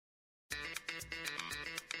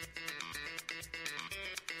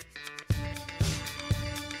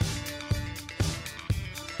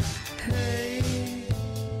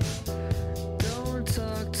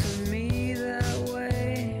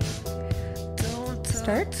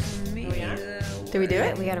start? Oh, yeah? Did we do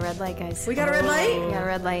it? We got a red light, guys. We got a red light? We got a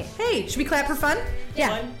red light. Hey, should we clap for fun?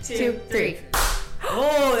 Yeah. 1, 2, 3.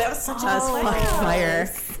 Oh, that was such a fire.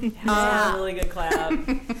 That's a really good clap.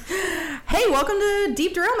 Hey, welcome to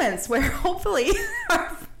Deep Derailments, where hopefully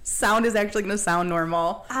our sound is actually going to sound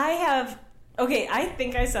normal. I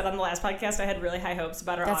think I said on the last podcast I had really high hopes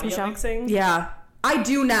about our audio Michelle. mixing. Yeah, I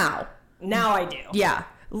do now. Now I do. Yeah.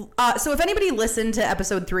 So if anybody listened to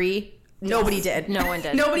episode 3, nobody did. No one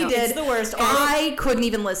did. Nobody did. It's the worst. I couldn't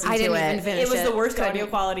even listen to it. I didn't even finish It was the worst Couldn't. audio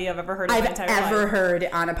quality I've ever heard in my I've entire ever life. heard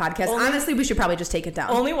on a podcast. Honestly, we should probably just take it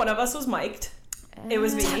down. Only one of us was mic'd. It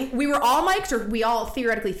was me. We were all mic'd, or we all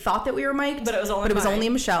theoretically thought that we were mic'd. But it was only only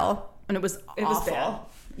Michelle, and it was awful. bad.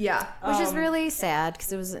 Yeah. Which is really sad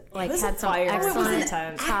because it was like was had some fire. It was excellent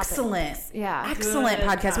intense. topics. Excellent. Yeah. Excellent Good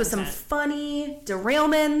podcast with some content. funny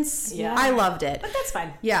derailments. Yeah. I loved it. But that's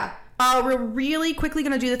fine. Yeah. We're really quickly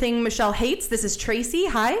going to do the thing Michelle hates. This is Tracy.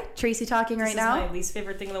 Hi. Tracy talking right now. This is my least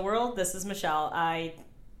favorite thing in the world. This is Michelle. I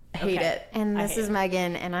hate okay. it. And I this hate is it.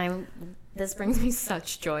 Megan, and this brings me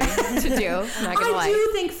such joy to do. I'm not gonna I lie. do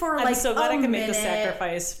think for I'm like so glad a I can make the minute,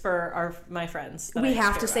 sacrifice for my friends. that we I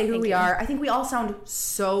have care to say about. who we are. I think we all sound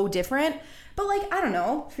so different. But like, I don't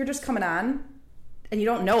know. If you're just coming on and you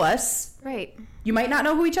don't know us, Right. you might not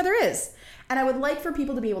know who each other is. And I would like for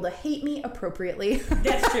people to be able to hate me appropriately.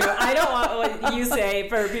 That's true. I don't want what you say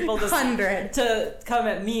for people to 100. to come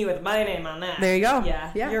at me with my name on that. There you go.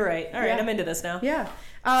 Yeah, Yeah. you're right. All right, Yeah. I'm into this now. Yeah.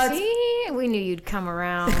 It's See, we knew you'd come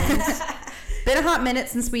around. been a hot minute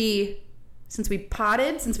since we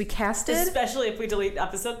potted, since we casted. Especially if we delete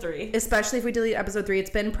episode 3. Especially if we delete episode 3. It's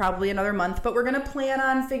been probably another month, but we're going to plan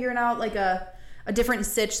on figuring out like a different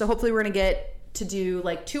sitch. So hopefully we're going to get to do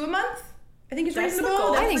like 2 a month. I think it's That's the reasonable.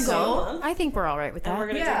 goal. I think the so. goal. I think we're all right with And that. we're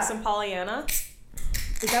gonna Yeah. drink some Pollyanna.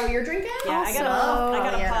 Is that what you're drinking? Yeah, I got a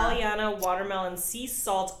Pollyanna. Pollyanna watermelon sea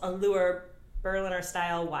salt allure Berliner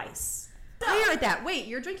style Weiss. Stay with that. Wait,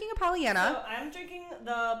 you're drinking a Pollyanna. So I'm drinking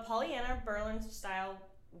the Pollyanna Berliner style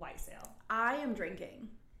Weiss ale. I am drinking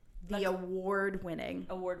the award-winning.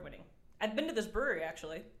 Award-winning. I've been to this brewery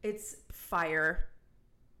actually. It's fire.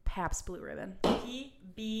 Pabst Blue Ribbon.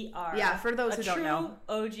 PBR. Yeah, for those who don't know.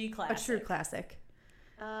 OG classic. A true classic.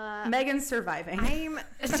 Megan's surviving. I'm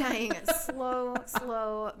dying a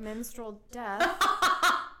slow menstrual death.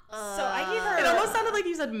 So I gave her. It almost sounded like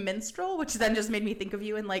you said minstrel, which then just made me think of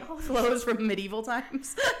you in like clothes from medieval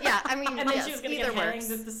times. Yeah, I mean, And then yes, she was gonna either get hanged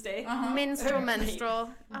works. at the stake. Menstrual.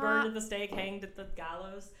 Burned at the stake, hanged at the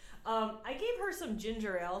gallows. I gave her some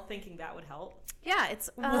ginger ale, thinking that would help. Yeah, it's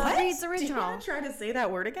What? Reed's Do you original. want to try to say that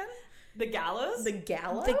word again? The gallows? The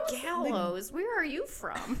gallows? The gallows. Where are you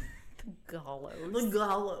from? The gallows. The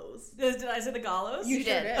gallows. Did I say the gallows? You You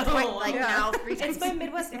did. did. Oh, Like yeah. now 3 times. It's my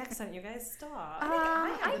Midwest accent, you guys. Stop.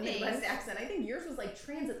 I have I a Midwest think. accent. I think yours was like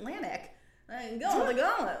transatlantic. Go the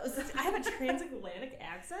gallows. I have a transatlantic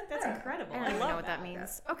accent? That's incredible. I don't I even love know what that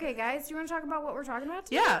means. Okay, guys, do you want to talk about what we're talking about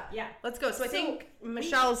today? Yeah. Yeah. Let's go. So I So, think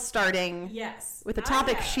Michelle's starting Yes. with a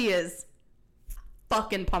topic I- she is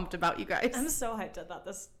fucking pumped about, you guys. I'm so hyped about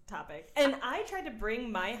this topic. And I tried to bring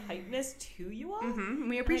my hypeness to you all.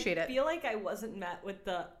 We appreciate I it. feel like I wasn't met with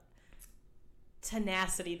the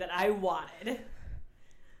tenacity that I wanted.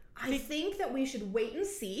 I think that we should wait and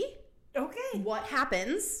see Okay. what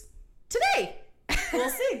happens today. We'll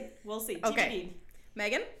see. We'll see. Okay. TBD.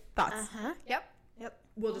 Megan, thoughts? Uh-huh. Yep.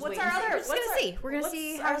 We'll just What's wait our and see. other? We're just gonna see. We're gonna what's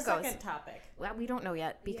see our how it goes. second topic? Well, we don't know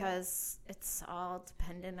yet because it's all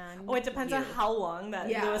dependent on. Oh, it depends on you. how long that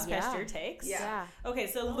Yeah. Louis Yeah. Pasteur takes. Yeah. Okay,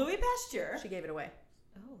 so Louis Pasteur. She gave it away.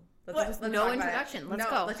 Oh. Let's No talk about it. introduction. Let's No,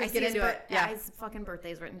 go. let's I just see get his into it. Yeah. His fucking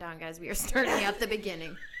birthday's written down, guys. We are starting at the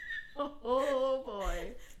beginning. Oh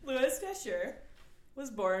boy. Louis Pasteur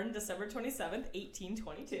was born December 27th,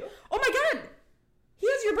 1822. Oh my god! He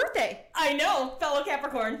is your birthday. I know, fellow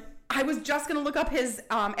Capricorn. I was just gonna look up his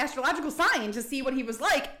astrological sign to see what he was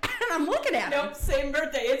like, and I'm looking at him. Nope, same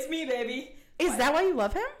birthday. It's me, baby. Is that why you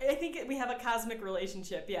love him? I think we have a cosmic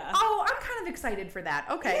relationship, yeah. Oh, I'm kind of excited for that.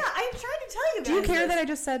 Okay. Yeah, I'm trying to tell you guys. Do you care this. that I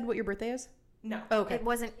just said what your birthday is? No. Okay. It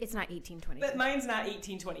wasn't. It's not 1820. But mine's not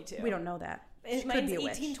 1822. We don't know that. She could Mine's be a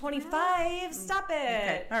witch. 1825. Stop it.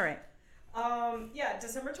 Okay. All right. Yeah,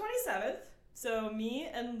 December 27th. So me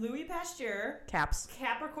and Louis Pasteur, Caps.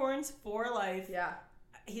 Capricorns for life. Yeah.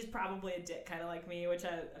 He's probably a dick, kind of like me, which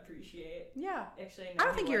I appreciate. Yeah. Actually, no, I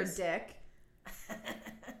don't he think you're a was. dick.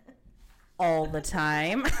 All the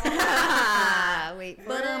time. Wait for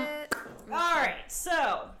But, it. All right,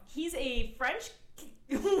 so he's a French.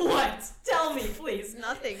 What? Tell me, please.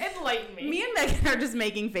 Nothing. Enlighten me. Me and Megan are just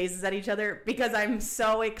making faces at each other because I'm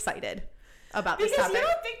so excited. about this because topic. you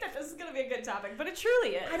don't think that this is going to be a good topic, but it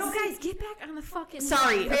truly is. Guys, get back on the fucking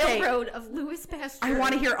okay. railroad of Louis Pasteur. I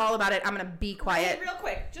want to hear all about it. I'm going to be quiet. Hey, real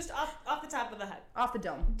quick, just off the top of the head. Off the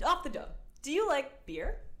dome. Off the dome. Do you like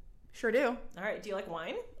beer? Sure do. All right. Do you like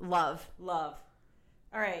wine? Love. Love.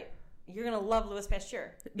 All right. You're going to love Louis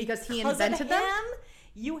Pasteur. Because he invented them?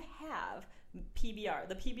 You have PBR.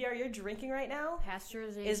 The PBR you're drinking right now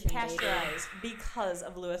Pasteurization is pasteurized because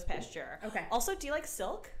of Louis Pasteur. Okay. Also, do you like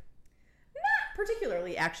silk? Not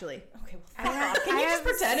particularly, actually. Okay, well, fuck off. Can you just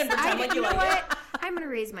pretend like you like it? I'm going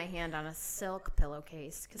to raise my hand on a silk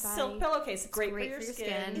pillowcase. Silk pillowcase, great for your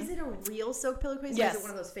skin. Is it a real silk pillowcase Yes. or is it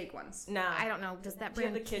one of those fake ones? Nah. I don't know. Does that Do you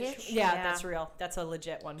have brand the Kitsch? Kitsch? Yeah, that's real. That's a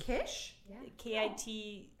legit one. Kish? Yeah.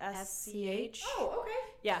 Kitsch. Oh, okay.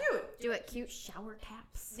 Yeah. Cute. Do it cute shower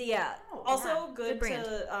caps. Yeah. Oh, also yeah. good Good brand.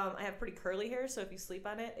 to, I have pretty curly hair, so if you sleep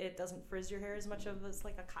on it, it doesn't frizz your hair as much as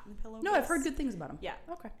like a cotton pillow. No, I've heard good things about them. Yeah.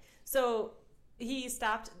 Okay. So he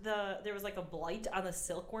stopped there was like a blight on the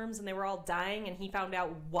silkworms and they were all dying and he found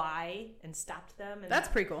out why and stopped them. And That's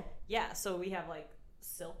pretty cool. yeah, so we have like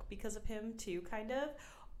silk because of him too, kind of.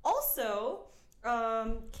 Also,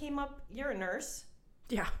 came up, you're a nurse.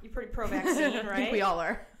 Yeah. You're pretty pro-vaccine, right? I think we all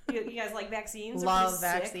are. You guys like vaccines? Love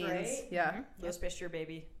They're pretty vaccines. sick, right? Yeah. Louis Pasteur,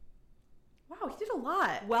 baby. Wow, he did a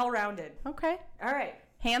lot. Well-rounded. Okay. All right.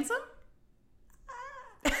 Handsome?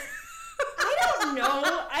 I don't know.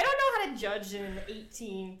 I don't know how to judge an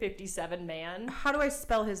 1857 man. How do I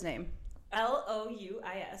spell his name? Louis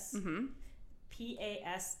Mm-hmm.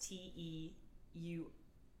 Pasteur.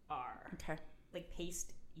 Okay. Like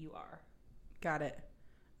paste UR. Got it.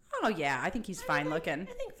 Oh, yeah. I think he's fine looking.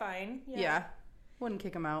 I think fine. Yeah. Wouldn't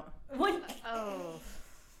kick him out. What? Oh.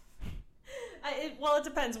 Well, it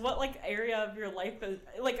depends. What like area of your life is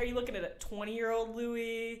like? Are you looking at a 20-year-old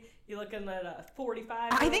Louis? You looking at a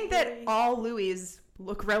 45? I think that all Louis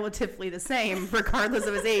look relatively the same, regardless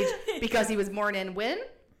of his age, because he was born in when?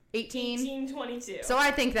 1822. So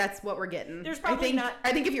I think that's what we're getting. There's probably I think, not-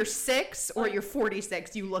 I think if you're 6 or you're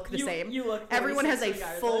 46, you look the same. You look. Everyone has a 46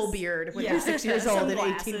 regardless. full beard when Yeah. you're 6 years old in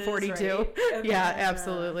Sunglasses, 1842. right? Okay. Yeah,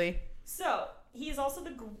 absolutely. So he is also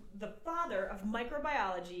the father of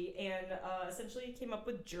microbiology and essentially came up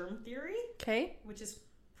with germ theory, Okay. which is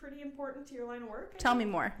pretty important to your line of work. Tell me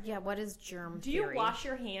more. Yeah, what is germ Do you theory, wash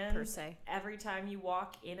your hands per se? every time you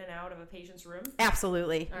walk in and out of a patient's room?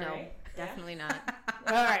 Absolutely. All No, right. definitely not.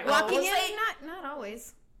 All right. Well, Walking we'll in, say- not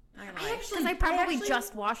always. Not gonna lie. actually- 'Cause I probably actually-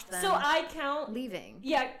 just washed them. So I count. leaving.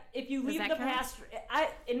 Yeah, if you Does leave that the count? past,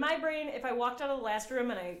 in my brain, if I walked out of the last room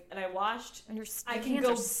and I washed, And your I your can hands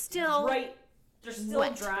go are still right. They're still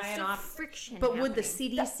wet. drying There's still off. friction. But would the happening.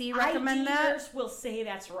 CDC recommend that? IDers will say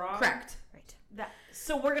that's wrong. Correct. Right.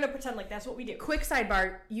 So we're gonna pretend like that's what we do. Quick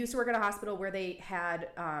sidebar. Used to work at a hospital where they had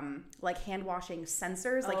like hand washing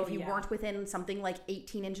sensors. Like Oh, if you yeah. weren't within something like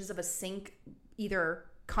 18 inches of a sink, either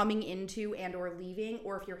coming into and or leaving,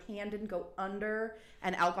 or if your hand didn't go under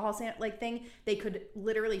an alcohol thing, they could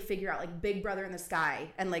literally figure out like Big Brother in the sky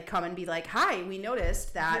and like come and be like, "Hi, we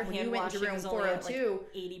noticed that Your when hand you went into washing room is only at, 402,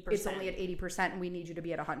 80%. it's only at 80%, and we need you to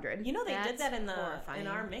be at 100." You know they did That's that in horrifying.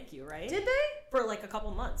 our MICU, right? Did they? For like a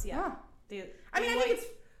couple months, yeah. Huh. They I mean, I like, think it's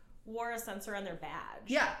wore a sensor on their badge.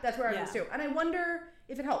 yeah, that's where I Yeah. was too, and I wonder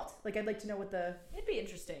if it helped. Like, I'd like to know what the. It'd be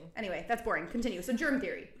interesting. Anyway, that's boring. Continue. So germ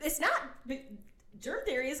theory. It's not. Germ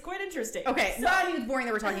theory is quite interesting. Okay, So, no, I think it's boring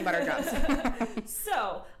that we're talking about our jobs.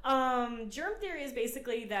 so, germ theory is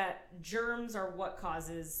basically that germs are what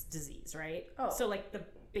causes disease, right? Oh. So, like, the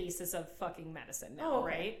basis of fucking medicine now, Oh, okay.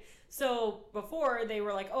 right? So, before, they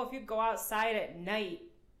were like, oh, if you go outside at night,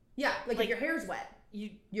 Yeah, like Like- if your hair's wet,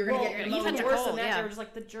 you're gonna well, get even pneumonia. worse than Cold, that. yeah. They were just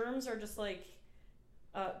like, the germs are just like,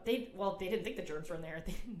 they didn't think the germs were in there.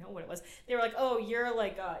 They didn't know what it was. They were like, oh, your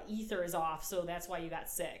like ether is off, so that's why you got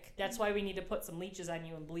sick. That's why we need to put some leeches on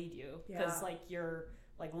you and bleed you because Yeah. like your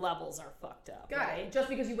like levels are fucked up. got right? it. Just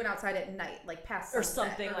because you went outside at night, like past Or sunset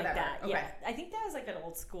something or like whatever. that. Okay. Yeah, I think that was like an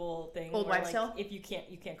old school thing. Old where, wives' like, tale? if you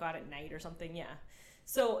can't go out at night or something. Yeah.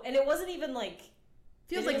 So and it wasn't even like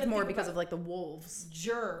Feels they like didn't it's even more think because about of like the wolves.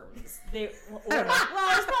 germs. They well, I don't know.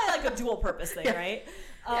 it's probably like a dual purpose thing, Yeah. right?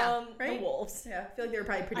 Yeah, The right? wolves. Yeah, I feel like they were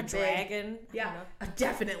probably pretty A big. dragon. I Yeah, don't know.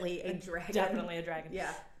 definitely a dragon. Definitely a dragon.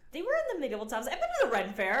 Yeah, They were in the medieval times. I've been to the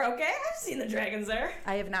Ren Fair, okay? I've seen the dragons there.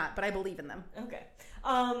 I have not, but I believe in them. Okay.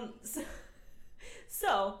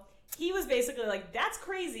 So he was basically like, that's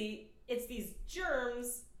crazy. It's these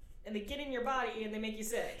germs, and they get in your body, and they make you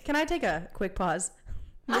sick. Can I take a quick pause?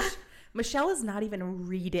 Michelle is not even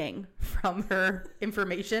reading from her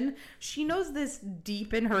information. She knows this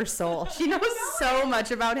deep in her soul. She knows so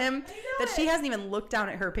much about him that she hasn't even looked down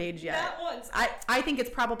at her page yet. Not once. I think it's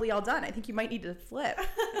probably all done. I think you might need to flip.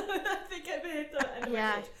 I think I made the end of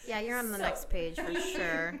my page. Yeah, you're on the next page for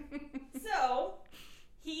sure. So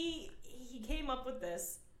he came up with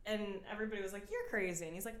this, and everybody was like, "You're crazy,"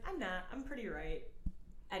 and he's like, "I'm not. I'm pretty right."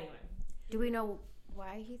 Anyway, Do we know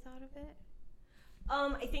why he thought of it?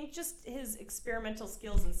 I think just his experimental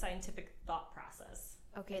skills and scientific thought process.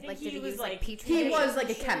 Okay, think like he did he was use like- like petri He dish? was like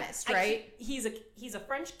a chemist, right? He's a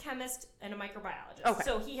French chemist and a microbiologist. Okay.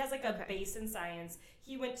 So he has like a Okay. base in science.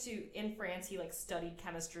 He went in France. He like studied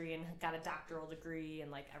chemistry and got a doctoral degree and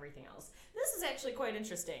like everything else. This is actually quite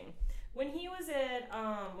interesting. When he was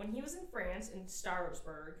in France in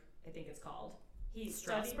Strasbourg, I think it's called.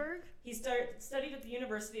 Strasbourg? He studied at the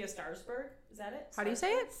University of Strasbourg. Is that it? How do you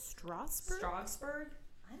say it? Strasbourg? Strasbourg?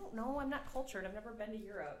 I don't know. I'm not cultured. I've never been to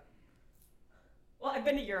Europe. Well, I've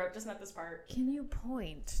been to Europe, just not this part. Can you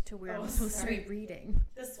point to where Oh, I'm supposed sorry. to be reading?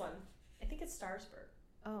 This one. I think it's Strasbourg.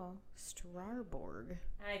 Oh, Strasbourg.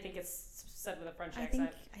 I think it's said with a French I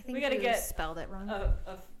accent. think We gotta you get spelled it wrong.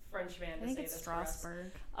 A French man I to think say it's this for us.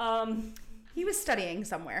 Strasbourg. He was studying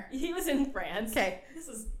somewhere. He was in France. Okay. This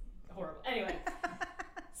is horrible. Anyway,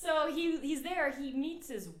 so he's there. He meets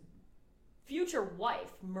his future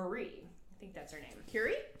wife, Marie. I think that's her name.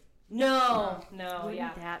 Curie? No, Wouldn't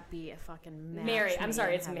yeah. that be a fucking match Mary. I'm made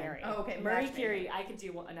sorry, in it's heaven? Mary. Oh, okay, Marie match made. Curie. I could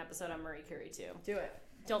do an episode on Marie Curie too. Do it.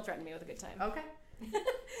 Don't threaten me with a good time. Okay.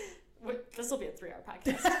 This will be a 3-hour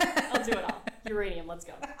podcast. I'll do it all. Uranium, let's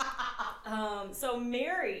go. So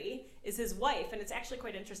Mary is his wife, and it's actually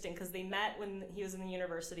quite interesting because they met when he was in the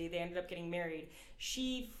university. They ended up getting married.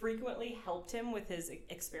 She frequently helped him with his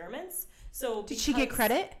experiments. So Did she get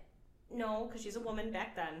credit? No, because she's a woman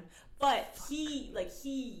back then. But he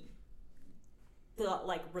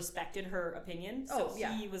respected her opinion. So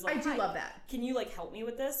he was like, I do "Hi, love that. can you like help me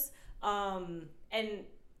with this?" And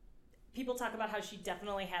people talk about how she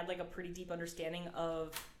definitely had like a pretty deep understanding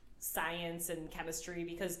of science and chemistry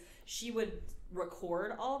because she would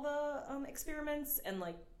record all the experiments and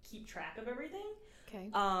like keep track of everything. Okay.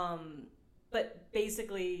 But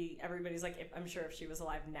basically everybody's like, I'm sure if she was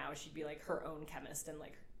alive now, she'd be like her own chemist and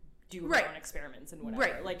like do her Right. own experiments and whatever.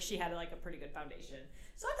 Right. Like she had like a pretty good foundation.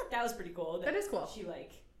 So I thought that was pretty cool. That is cool. She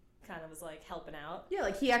like kind of was like helping out. Yeah,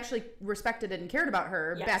 like he actually respected and cared about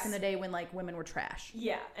her Yes. back in the day when like women were trash.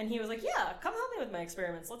 Yeah, and he was like, "Yeah, come help me with my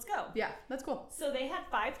experiments. Let's go." Yeah, that's cool. So they had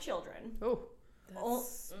 5 children. Oh.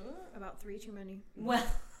 That's about 3 too many. Well,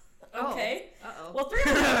 okay. Uh-oh. Well, 3 of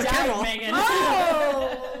them died, Megan.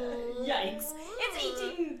 Oh! Yikes! It's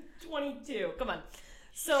 1822. Come on.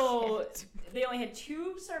 So they only had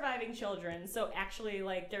 2 surviving children. So actually,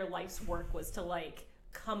 like their life's work was to like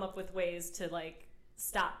come up with ways to like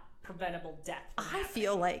stop preventable death. I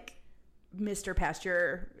feel like Mr.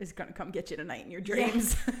 Pasture is going to come get you tonight in your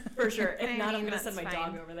dreams. For sure. If I not, I'm mean, gonna send my that's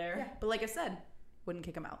dog fine. over there. Yeah, but like I said, wouldn't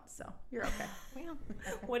kick him out, so you're okay. Well,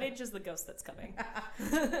 What age is the ghost that's coming?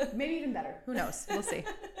 Maybe even better. Who knows? We'll see.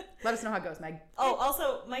 Let us know how it goes, Meg. Oh,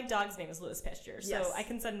 also, my dog's name is Louis Pasture, so Yes. I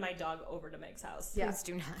can send my dog over to Meg's house. Yeah. please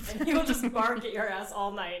do not. And he will just bark at your ass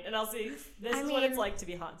all night, and I'll see, this I is what it's mean- like to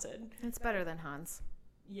be haunted. It's better than Hans.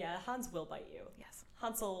 Yeah, Hans will bite you. Yes.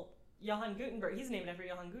 Hansel, Johann Gutenberg, he's named after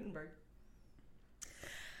Johann Gutenberg.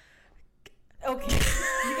 Okay.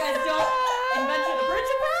 You guys don't invented the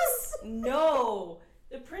printer press? No.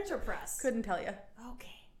 The printer press. Couldn't tell you.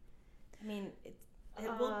 Okay. I mean,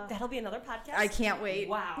 that'll be another podcast. I can't wait.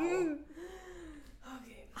 Wow. Mm.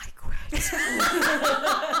 Okay. I quit.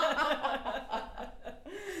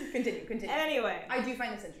 Continue. Anyway. I do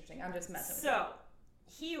find this interesting. I'm just messing with So,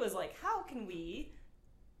 he was like, how can we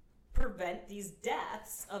prevent these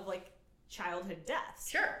deaths of like childhood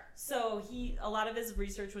deaths? you. Sure. So a lot of his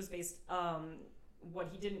research was based what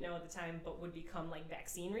he didn't know at the time, but would become like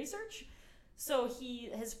vaccine research. So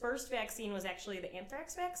his first vaccine was actually the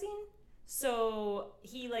anthrax vaccine. So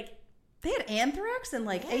he like They had anthrax in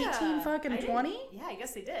like 18 fucking 20? Yeah, I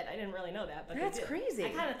guess they did. I didn't really know that, but That's they did. crazy. I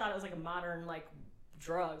kind of thought it was like a modern like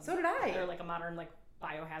drug. So did I. Or like a modern like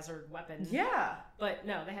biohazard weapon. Yeah. But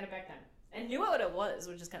no, they had it back then. And knew what it was,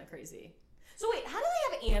 which is kind of crazy. So wait, how do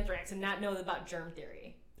they have anthrax and not know about germ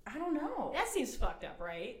theory? I don't know. That seems fucked up,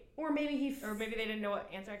 right? Or maybe Or maybe they didn't know what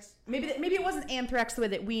anthrax... maybe it wasn't anthrax the way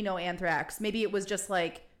that we know anthrax. Maybe it was just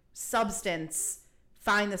like substance.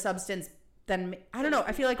 Find the substance. Then I don't know.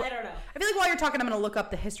 I feel like I don't know. while you're talking, I'm gonna look up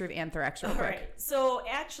the history of anthrax real All quick. right. So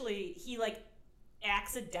actually, he like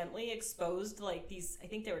accidentally exposed like these, I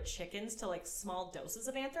think they were chickens, to like small doses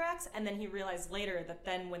of anthrax, and then he realized later that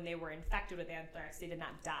then when they were infected with anthrax, they did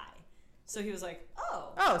not die. So he was like,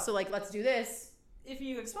 Oh, so like, let's do this. if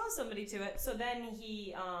you expose somebody to it. So then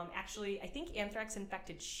he actually, I think anthrax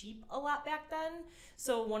infected sheep a lot back then.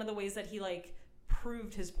 So one of the ways that he like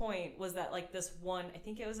proved his point was that like this one, I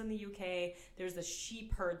think it was in the UK, there's this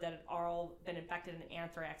sheep herd that had all been infected in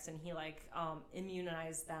anthrax, and he like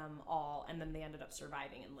immunized them all, and then they ended up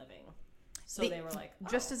surviving and living. So they were like,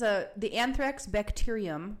 just as the anthrax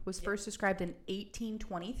bacterium was first described in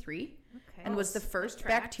 1823 and was the first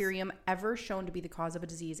bacterium ever shown to be the cause of a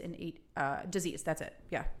disease disease. That's it.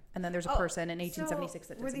 Yeah. And then there's a person in 1876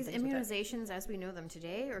 that did were some these things with it. immunizations as we know them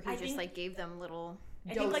today, or he just like gave them little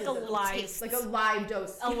I think like a live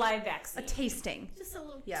dose, a live vaccine, a tasting, just a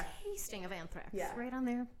little tasting of anthrax, right on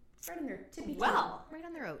their tippy. Well, right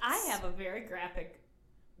on their oats. I have a very graphic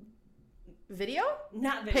video,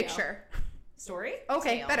 not video, picture. Story?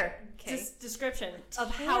 Okay, Tale. better. Description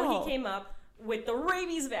of how he came up with the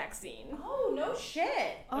rabies vaccine. Oh, no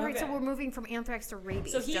shit. All right, so we're moving from anthrax to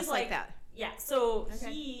rabies, so he's just like that. Yeah, so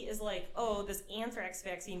he is like, oh, this anthrax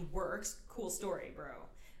vaccine works. Cool story, bro.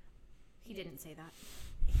 He didn't say that.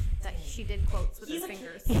 That she did quotes with his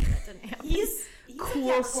fingers. He's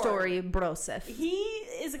cool story, brosif. He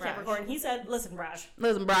is a Capricorn. He said, listen,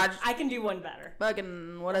 Braj, I can do one better.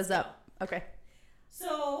 Fucking, what is up? Okay.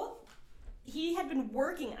 So he had been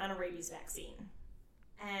working on a rabies vaccine,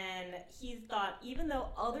 and he thought even though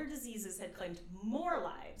other diseases had claimed more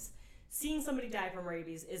lives, seeing somebody die from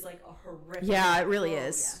rabies is like a horrific. Yeah, it really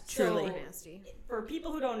is. Yeah. Truly so, nasty. For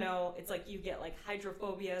people who don't know, it's like you get like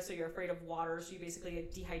hydrophobia, so you're afraid of water, so you basically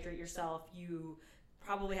dehydrate yourself. You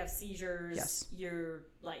probably have seizures. Yes. You're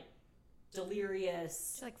like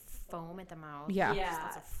delirious. Just like foam at the mouth. Yeah.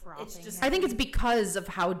 It's just. I think it's because of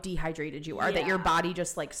how dehydrated you are that your body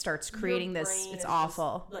just like starts creating your this. brain It's is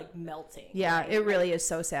awful. Just, like melting. Yeah, right? it really is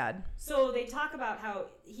so sad. So they talk about how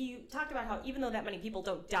he talked about how even though that many people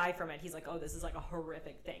don't die from it, he's like, oh, this is like a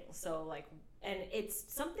horrific thing. So like, and it's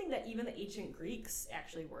something that even the ancient Greeks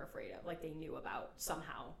actually were afraid of, like they knew about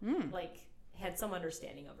somehow, like had some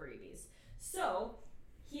understanding of rabies. So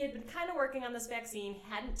he had been kind of working on this vaccine,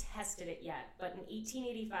 hadn't tested it yet, but in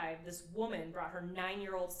 1885, this woman brought her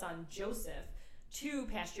 9-year-old son, Joseph, to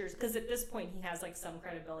pastures, because at this point he has like some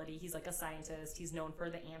credibility. He's like a scientist. He's known for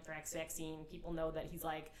the anthrax vaccine. People know that he's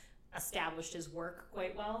like established his work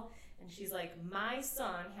quite well. And she's like, my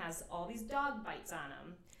son has all these dog bites on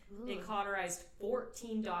him. Ooh. They cauterized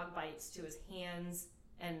 14 dog bites to his hands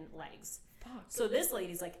and legs. Fuck. So this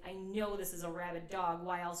lady's like, I know this is a rabid dog.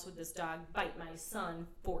 Why else would this dog bite my son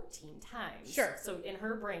 14 times? Sure. So in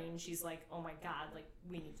her brain, she's like, oh my God, like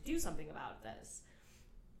we need to do something about this.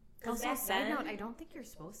 Also, side note, I don't think you're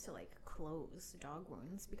supposed to like close dog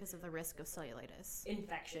wounds because of the risk of cellulitis.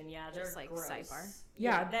 Infection, yeah. They're just like gross. sidebar.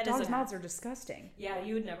 Yeah, dogs' mouths are disgusting. Yeah,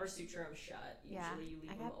 you would never suture them shut. Yeah, Usually you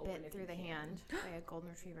leave I them got open bit through the hand by a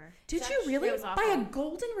golden retriever. Did you really? By a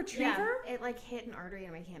golden retriever? Yeah, it like hit an artery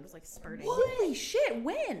and my hand was like spurting. Holy shit,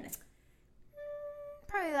 when?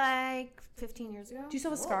 Probably like 15 years ago. Do you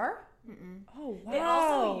still have a scar? Mm-mm. Oh, wow. They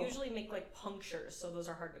also usually make like punctures, so those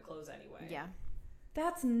are hard to close anyway. Yeah.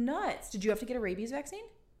 That's nuts. Did you have to get a rabies vaccine?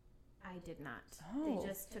 I did not. Oh. They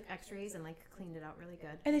just took x-rays and like cleaned it out really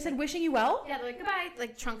good. And they said wishing you well? Yeah, they're like goodbye,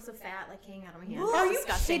 like chunks of fat like hanging out of my hand. Are you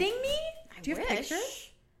kidding me? Do you have wish. pictures?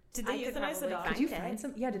 Did they euthanize the dog? Did you find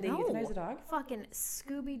some? Yeah, did they euthanize the dog? Fucking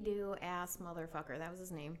Scooby-Doo ass motherfucker. That was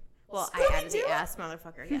his name. Well, I added the ass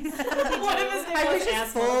motherfucker, yes. What if his name I was wish his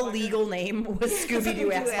ass full motherfucker? legal name was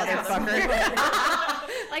Scooby-Doo ass motherfucker.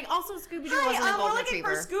 Like, also Scooby-Doo Hi, wasn't a I'm golden looking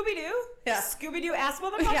retriever. for Scooby-Doo. Yeah. Scooby-Doo ass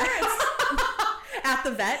motherfucker. At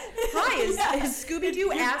the vet. Hi, is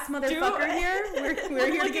Scooby-Doo ass motherfucker here? We're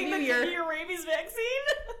here to give you your rabies vaccine.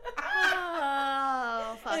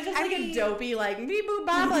 Oh, fuck. Just like a dopey, like, beep boop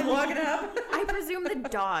bop, like walking up. I presume the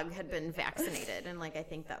dog had been vaccinated, and like I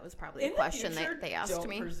think that was probably the question that they asked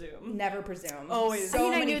me. Presume. Never presume. Always. So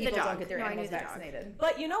I many knew the people dog. don't get their No, I animals knew the dog. vaccinated.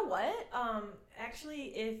 But you know what? Actually,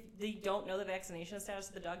 if they don't know the vaccination status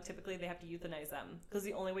of the dog, typically they have to euthanize them because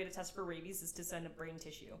the only way to test for rabies is to send a brain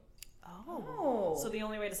tissue. Oh. So the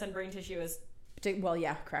only way to send brain tissue is Well,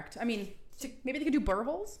 yeah, correct. I mean, maybe they could do burr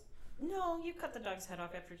holes? no. You cut the dog's head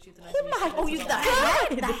off after it's euthanized. Oh my! Oh, you the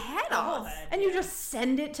head! The head off. And you just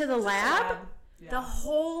send it to the lab? Yeah. The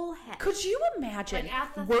whole head. Could you imagine Like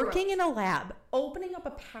at the working throat. in a lab, opening up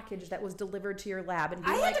a package that was delivered to your lab, and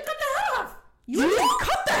being I like, had to cut the head off. "You had to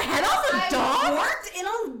cut the head off a dog? Worked in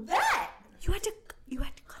a vet. You had to cut the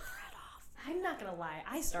head off. I'm not gonna lie.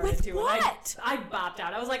 I started With to. what? And I bopped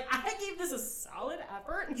out. I was like, I gave this a solid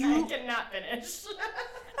effort. And I cannot finish. I'm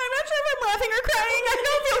not sure if I'm laughing or crying. I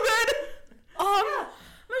don't feel good.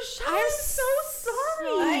 Michelle, I'm so sorry.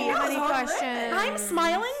 So many horrific. questions. I'm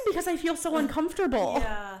smiling because I feel so uncomfortable.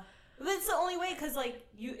 Yeah. But it's the only way, because, like,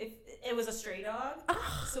 if it was a stray dog,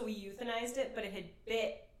 so we euthanized it, but it had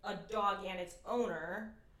bit a dog and its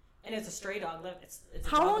owner, and it's a stray dog. It's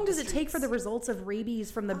How long does it take for the results of rabies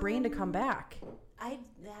from the brain to come back? I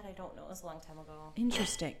don't know. It was a long time ago.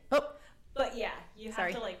 Interesting. Oh. But, yeah, you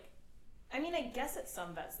have to, like, I mean, I guess at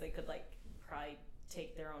some vets they could, like, probably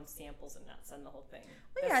take their own samples and not send the whole thing.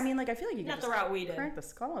 Well, yeah, I mean, like, I feel like you not could the route we did. crack the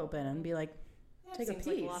skull open and be like, take a piece.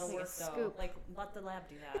 Like a lot of work, though. Scoop. Like, let the lab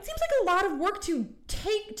do that. It seems like a lot of work to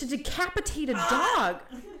decapitate a dog.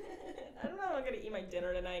 I don't know if I'm going to eat my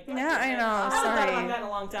dinner tonight. Yeah, I know. I haven't thought Sorry. about that in a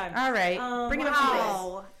long time. All right. Bring it up to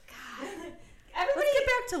Wow. Everybody, Let's get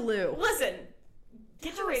back to Lou. Listen,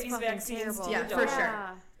 get your was rabies fucking vaccines. terrible. To Yeah, your for dog.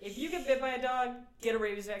 sure. If you get bit by a dog, get a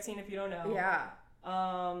rabies vaccine if you don't know. Yeah.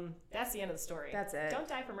 That's the end of the story. That's it. Don't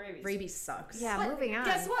die from rabies. Rabies sucks. Yeah, But moving on.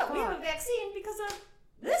 Guess what? We have a Fuck. vaccine because of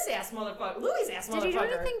this ass motherfucker. Louis ass motherfucker. Did you do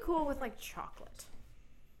anything cool with like chocolate?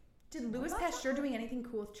 Did Louis Pasteur doing anything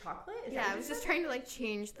cool with chocolate? Is Yeah, that I what was you just said? trying to like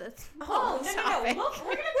change the Oh, no. topic.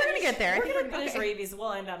 We're gonna get there. I We're think going we're to finish okay. rabies.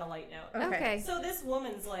 We'll end on a light note. Okay. So this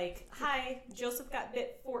woman's like, hi, Joseph got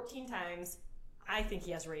bit 14 times. I think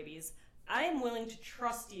he has rabies. I am willing to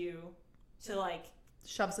trust you to, like,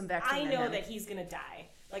 Shove some vaccine I in know him. that he's going to die.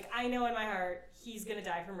 Like, I know in my heart he's going to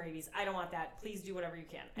die from rabies. I don't want that. Please do whatever you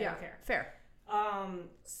can. I don't care. Fair.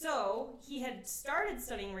 So he had started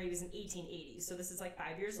studying rabies in 1880. So this is like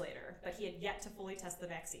 5 years later, but he had yet to fully test the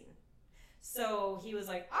vaccine. So he was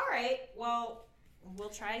like, all right, well, we'll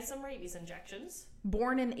try some rabies injections.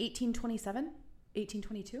 Born in 1827?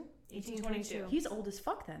 1822? 1822. He's old as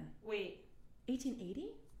fuck then. Wait. 1880?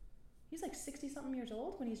 He's like 60-something years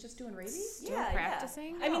old when he's just doing rabies? Still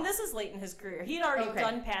practicing? I mean, this is late in his career. He'd already Okay.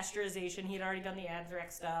 done pasteurization. He'd already done the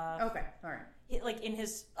anthrax stuff. Okay, all right. Like in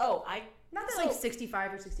his, Not that like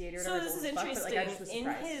 65 or 68 or So whatever. this is old as fuck, interesting. but, like, I just was In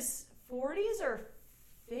surprised. his 40s or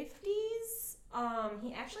 50s,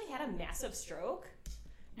 he actually had a massive stroke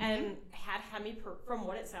and had from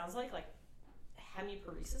what it sounds like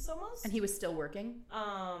hemiparesis almost. And he was still working?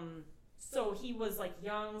 So he was like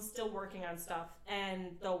young, still working on stuff,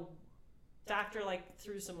 and the doctor like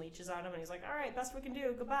threw some leeches on him, and he's like, "All right, best we can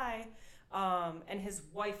do. Goodbye." And his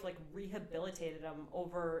wife like rehabilitated him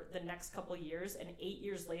over the next couple years, and 8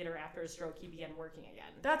 years later, after his stroke, he began working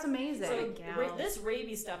again. That's amazing. So gal. this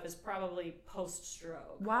rabies stuff is probably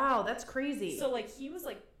post-stroke. Wow, that's crazy. So like he was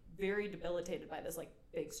like very debilitated by this like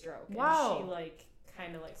big stroke. Wow. And she like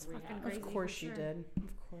kind of like rehabbed. of course for you sure. did.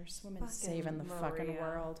 Of course. Women Fucking saving the fucking Maria.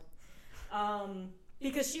 world.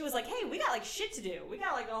 Because she was like, hey, we got like shit to do. We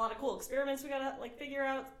got like a lot of cool experiments we gotta like figure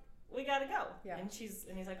out. We gotta go. Yeah. And he's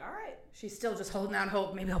like, all right. She's still just holding out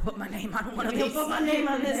hope. Maybe I'll put my name on one of Maybe these. I'll put my name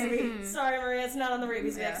on this. Maybe. Sorry, Maria, it's not on the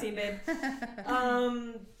rabies Yeah. vaccine, babe.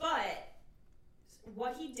 But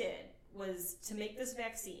what he did was to make this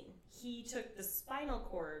vaccine, he took the spinal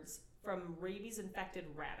cords from rabies-infected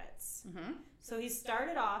rabbits. Mm-hmm. So he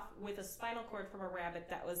started off with a spinal cord from a rabbit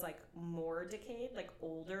that was like more decayed, like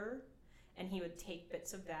older, and he would take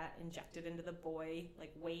bits of that, inject it into the boy,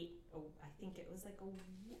 like I think it was like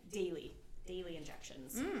daily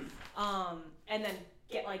injections. And then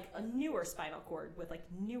get like a newer spinal cord with like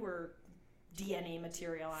newer DNA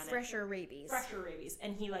material on Fresher rabies. fresher rabies,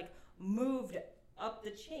 and he like moved up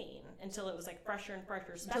the chain until it was like fresher and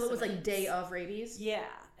fresher specimens. Until it was like day of rabies? Yeah,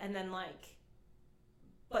 and then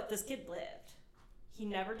but this kid lived. He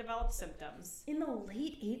never developed symptoms. In the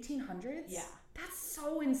late 1800s? Yeah. That's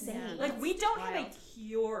so insane. Like, we don't have wild. a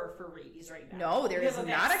cure for rabies right now. No, there We is have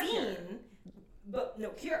not a vaccine, cure. but no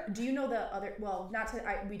cure. Do you know the other,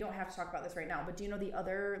 we don't have to talk about this right now, but do you know the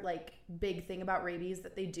other, like, big thing about rabies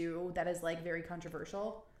that they do that is, like, very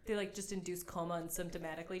controversial? They like just induce coma and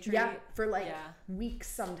symptomatically treat. Yeah, for, like, Yeah. weeks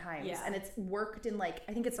sometimes. Yeah. And it's worked in, like,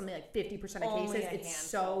 I think it's something like 50% of Only cases. a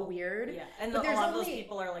It's handful. so weird. Yeah, and But a there's lot of those only-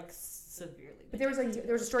 people are like severely. But there was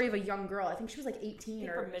a story of a young girl. I think she was like 18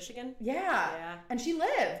 or from Michigan. yeah, Yeah. and she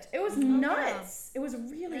lived. It was nuts. It was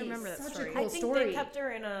really I remember that such story. a cool I think story. they kept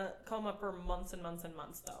her in a coma for months and months and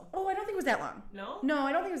months, though. Oh, I don't think it was that long. No. No,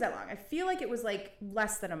 I don't think it was that long. I feel like it was like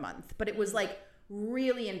less than a month, but it was like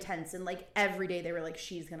really intense, and like every day they were like,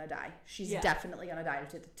 she's gonna die. She's definitely gonna die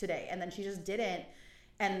today. And then she just didn't.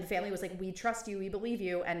 And the family was like, we trust you, we believe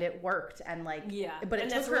you, and it worked. And like, but it and took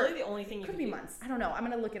that's her, really the only thing you could can be do. months. I don't know. I'm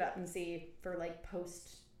gonna look it up and see for like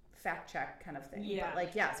post fact check kind of thing. Yeah. But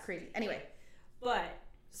like, yeah, it's crazy. Anyway. But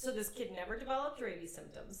so this kid never developed rabies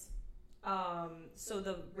symptoms. So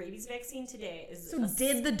the rabies vaccine today is. So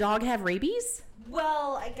did the dog have rabies?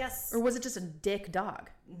 Well, I guess Or was it just a dick dog?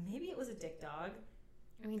 maybe it was a dick dog.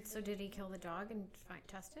 I mean, so did he kill the dog and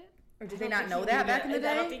test it? Or did they not know that back in the day?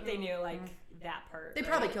 I don't think they knew like that part. They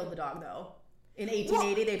probably killed the dog though. In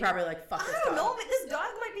 1880, they probably like fuck this dog. I don't know, but this dog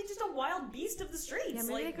might be just a wild beast of the streets. Yeah,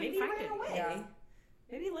 maybe he ran away. Yeah.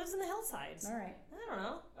 Maybe he lives in the hillsides. All right. I don't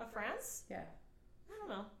know. France? Yeah. I don't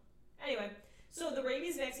know. Anyway, so the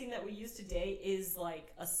rabies vaccine that we use today is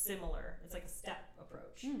like it's like a step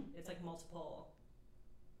approach. It's like multiple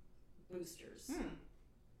boosters.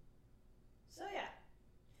 So yeah.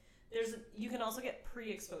 You can also get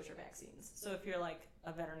pre-exposure vaccines. So if you're like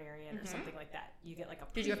a veterinarian or something like that, you get like a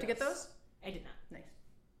Did you have to get those? I did not. Nice.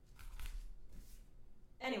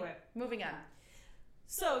 Anyway. Moving on.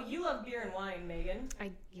 So you love beer and wine, Megan.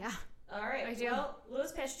 Yeah. All right. I do. Well,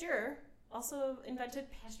 Louis Pasteur also invented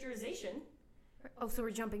pasteurization. Oh, so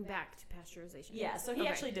we're jumping back to pasteurization. Yeah, so he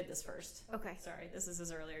actually did this first. Okay. Sorry, this is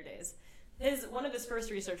his earlier days. One of his first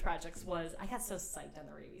research projects was, I got so psyched on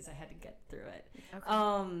the rabies, I had to get through it.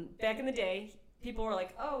 Okay. Back in the day, people were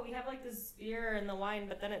like, oh, we have like this beer and the wine,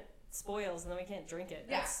 but then it spoils and then we can't drink it.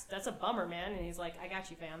 That's a bummer, man. And he's like, I got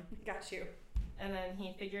you, fam. Got you. And then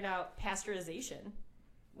he figured out pasteurization,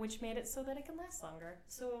 which made it so that it can last longer.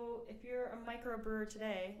 So if you're a microbrewer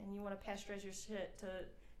today and you want to pasteurize your shit to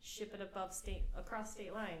ship it across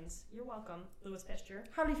state lines, you're welcome, Louis Pasteur.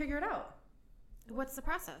 How did he figure it out? What's the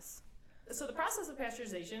process? So the process of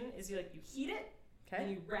pasteurization is you heat it and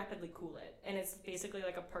you rapidly cool it, and it's basically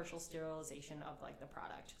like a partial sterilization of like the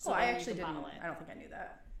product. So I actually didn't. bottle it. I don't think I knew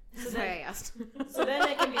that. So then I asked. So then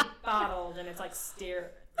it can be bottled, and it's like sterile.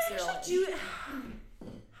 How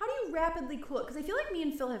do you rapidly cool it? Because I feel like me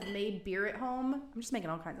and Phil have made beer at home. I'm just making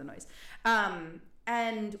all kinds of noise.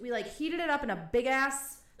 And we like heated it up in a big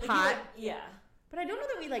ass pot. Yeah. But I don't know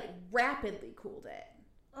that we like rapidly cooled it.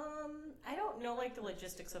 I don't know like the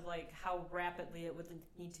logistics of like how rapidly it would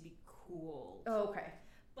need to be cooled. Oh, okay.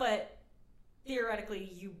 But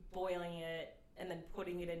theoretically, you boiling it and then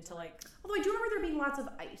putting it into like. Although I do remember there being lots of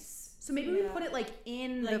ice, so maybe we put it like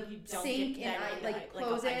in like the you don't sink get and like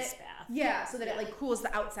close a it. ice bath. Yeah, so that it like cools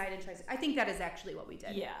the outside and tries. I think that is actually what we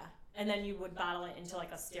did. Yeah, and then you would bottle it into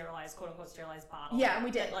like a sterilized, quote unquote, sterilized bottle. Yeah, and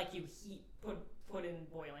we did. That, like you put in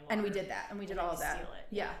boiling water. And we did that, and we did all of that. Seal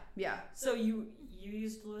it. Yeah. So you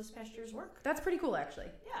used Louis Pasteur's work. That's pretty cool, actually.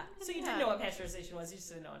 Yeah. So you didn't know what pasteurization was. You just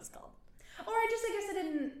didn't know what it's called. Or I guess I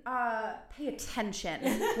didn't pay attention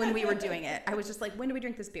when we were doing it. I was just like, when do we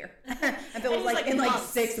drink this beer? And Phil was like, in like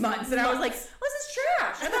 6 months. And I was like, well, this is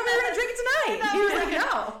trash. I thought we were going to drink it tonight. He was like, no.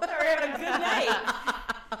 I thought we were having a good night.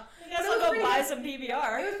 You guys will go buy some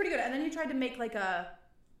PBR. It was pretty good. And then you tried to make like a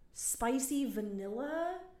spicy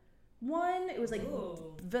vanilla one. It was like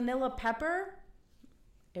vanilla pepper.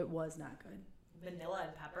 It was not good. Vanilla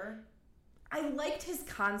and pepper? I liked his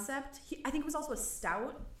concept. I think it was also a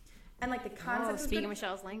stout. And like the concept was speaking good.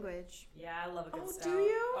 Michelle's language. Yeah, I love a good stout. Do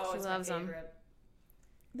you? Oh, She it's loves my them. favorite.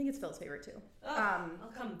 I think it's Phil's favorite too. Oh, I'll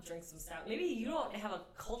come drink some stout. Maybe you don't have a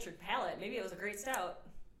cultured palate. Maybe it was a great stout.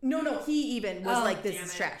 No, he even was like, this damn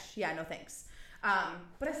is it. trash. Yeah, no thanks.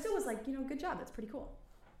 But I still was like, good job. That's pretty cool.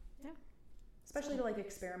 Yeah. Especially to like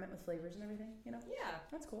experiment with flavors and everything, Yeah.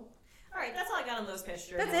 That's cool. All right, that's all I got on Louis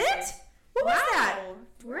Pasteur. That's it? What was that?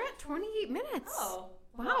 We're at 28 minutes. Oh.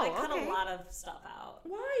 Wow, Well, I cut okay. a lot of stuff out.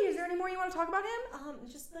 Why? Is there any more you want to talk about him?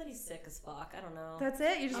 Just that he's sick as fuck. I don't know. That's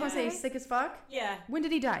it? You just want to say he's sick as fuck? Yeah. When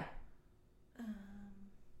did he die?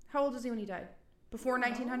 How old was he when he died? Before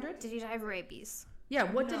 1900? Did he die of rabies? Yeah,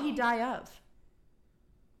 what did he die of?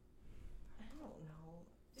 I don't know.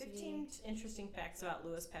 15 interesting facts about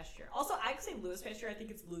Louis Pasteur. Also, I could say Louis Pasteur. I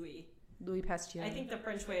think it's Louis. Louis Pasteur. I think the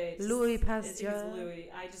French way. Louis It's Pasteur.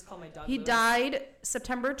 Louis. I just call my dog He Louis. died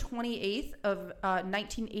September 28th of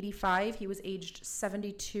 1985. He was aged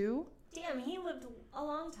 72. Damn, he lived a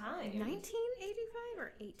long time. 1985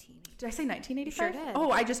 or 1885? Did I say 1985? You sure did.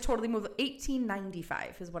 Oh, I just totally moved.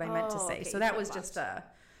 1895 is what I meant to say. Okay, So you that was flipped. just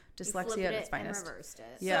You dyslexia flipped at its it finest. and reversed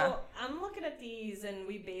it. Yeah. So I'm looking at these, and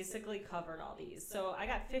we basically covered all these. So I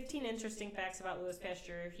got 15 interesting facts about Louis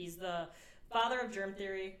Pasteur. He's the father of germ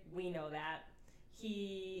theory. We know that.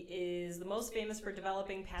 He is the most famous for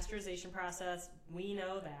developing pasteurization process. We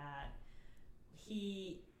know that.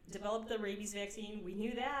 He developed the rabies vaccine. We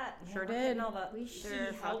knew that. Sure did. And all the, We he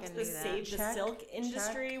sure helped fucking to knew that. save the Check, silk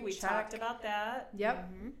industry. check, We check. talked about that.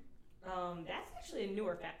 Yep. That's actually a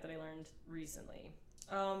newer fact that I learned recently.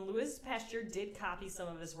 Louis Pasteur did copy some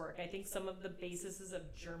of his work. I think some of the bases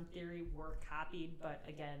of germ theory were copied, but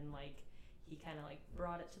again, like, he kind of like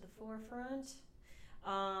brought it to the forefront.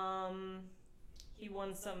 He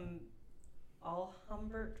won some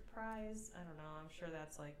Humbert Prize. I don't know. I'm sure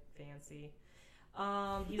that's like fancy.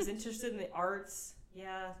 He was interested in the arts.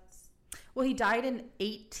 Yeah. Well, he died in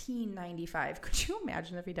 1895. Could you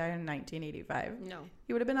imagine if he died in 1985? No.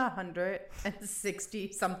 He would have been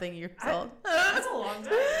 160 something years old. That's a long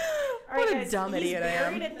time. All right, What a guys, dumb idiot I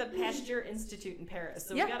am. He's buried at the Pasteur Institute in Paris,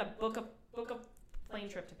 so we got to book a plane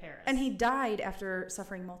trip to Paris. And he died after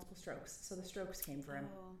suffering multiple strokes, so the strokes came for him.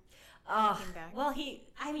 Well, he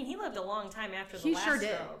lived a long time after the He last sure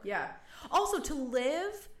did. stroke. Yeah. Also, to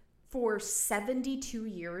live for 72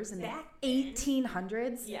 years in the Back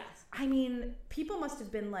 1800s. Yes. I mean, people must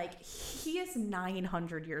have been like, he is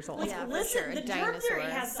 900 years old. Like, Yeah, for listen, sure. the germ Dinosaur. theory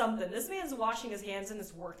has something. This man's washing his hands and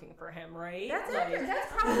it's working for him, right? That's Like, accurate.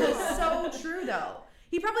 That's probably so true, though.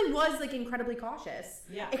 He probably was like incredibly cautious.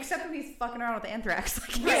 Yeah. Except when he's fucking around with anthrax.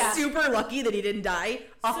 Like, he's Yeah. super lucky that he didn't die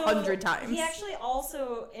 100 times. He actually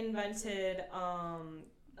also invented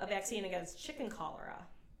a vaccine against chicken cholera.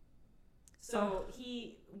 So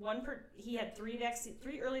he had three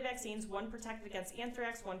early vaccines. One protected against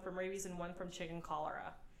anthrax, one from rabies, and one from chicken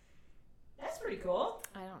cholera. That's pretty cool.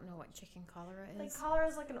 I don't know what chicken cholera is. Like cholera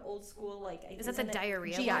is like an old school Is that the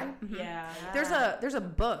diarrhea GI. one? Mhm. Yeah. There's a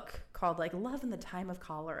book called like Love in the Time of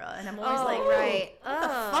Cholera, and I'm always Oh, like, right. what the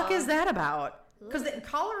fuck is that about? Because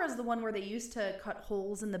cholera is the one where they used to cut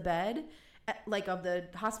holes in the bed, like of the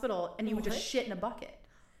hospital, and you would just shit in a bucket.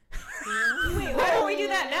 Wait, why don't we do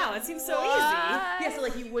that now? It seems so easy. Yeah, so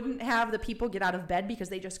like you wouldn't have the people get out of bed because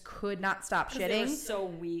they just could not stop shitting. They were so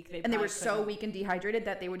weak. They were so weak and dehydrated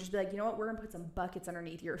that they would just be like, you know what, we're gonna put some buckets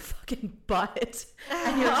underneath your fucking butt,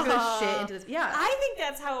 and you're just gonna shit into this. Yeah, I think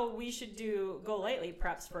that's how we should do Go Lightly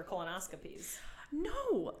preps for colonoscopies.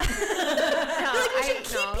 no, like we should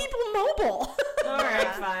keep people mobile. All right,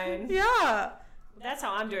 fine. Yeah, That's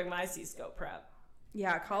how I'm doing my C-scope prep.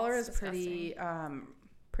 yeah, cholera is pretty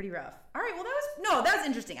rough. All right, well that was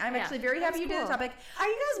interesting. I'm actually very happy you did the topic. Are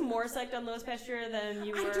you guys more psyched on Louis Pasteur than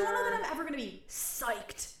you were? I don't know that I'm ever gonna be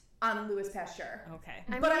psyched on Louis Pasteur. Okay.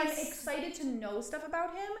 But I'm excited to know stuff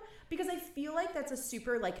about him because I feel like that's a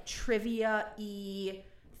super like trivia-y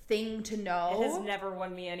thing to know. It has never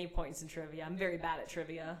won me any points in trivia. I'm very bad at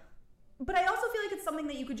trivia. But I also feel like it's something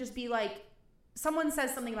that you could just be like, someone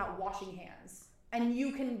says something about washing hands and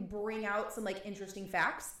you can bring out some like interesting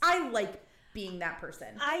facts. I like being that person.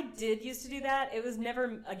 I did used to do that. It was never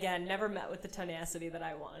met with the tenacity that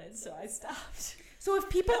I wanted, so I stopped. So if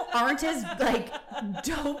people aren't as like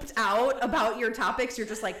doped out about your topics, you're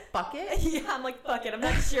just like, fuck it. Yeah, I'm like, fuck it. I'm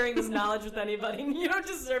not sharing this knowledge with anybody. You don't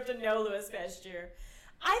deserve to know Louis Pasteur.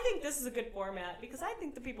 I think this is a good format because I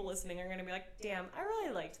think the people listening are going to be like, damn, I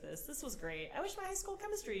really liked this. This was great. I wish my high school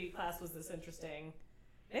chemistry class was this interesting.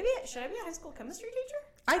 Maybe, should I be a high school chemistry teacher?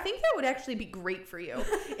 I think that would actually be great for you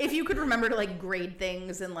if you could remember to like grade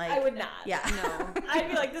things and like. I would not. Yeah. No. I'd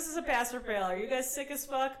be like, this is a pass or fail. Are you guys sick as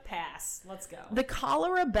fuck? Pass. Let's go. The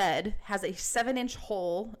cholera bed has a 7-inch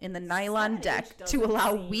hole in the nylon 7-inch deck to doesn't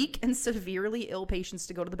allow seem- weak and severely ill patients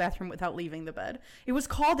to go to the bathroom without leaving the bed. It was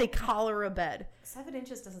called a cholera bed. 7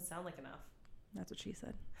 inches doesn't sound like enough. That's what she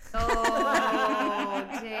said. Oh, That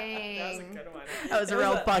was a dang. good one. That was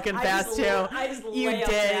real fucking fast too. You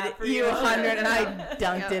did. You 100 and I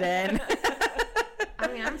dunked it in. I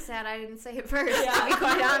mean, I'm sad I didn't say it first, to be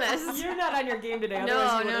quite honest. You're not on your game today. No,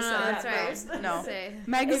 otherwise you no, would've said that's that right. first. No. Say.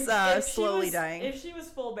 Meg's If she slowly was- dying. If she was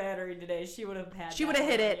full battery today, she would have had. She would that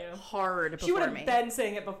have hit on it you. hard She would before have me. been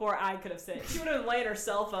saying it before I could have said it. She would have laid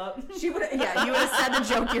herself up. She would have, yeah, you would have said the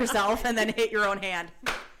joke yourself and then hit your own hand.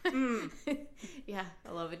 Yeah,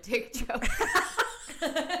 I love a dick joke.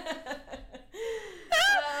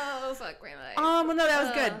 Oh, fuck my life. Well, no, that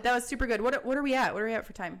was good. That was super good. What are we at? What are we at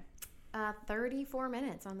for time? 34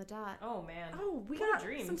 minutes on the dot. Oh man. Oh, we What a got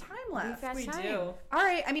dream. some time left. got We time. do. All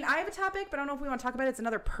right. I mean, I have a topic, but I don't know if we want to talk about it. It's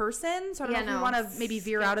another person, so I don't know if we want to maybe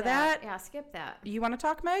veer Skip out of that. Yeah, skip that. You want to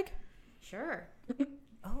talk, Meg? Sure.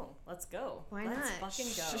 Oh, let's go. Why Let's not? fucking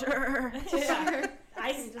go. Sure. Yeah.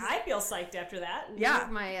 I feel psyched after that. Yeah. Leave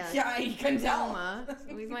my Yeah, you can tell. coma.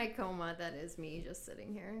 Leave my coma. That is me just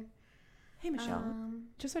sitting here. Hey, Michelle.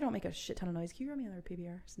 Just so I don't make a shit ton of noise, can you run me another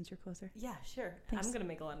PBR since you're closer? Yeah, sure. Thanks. I'm gonna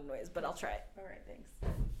make a lot of noise, but I'll try. All right, thanks.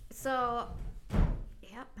 So,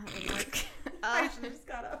 yep, that would work. I should have just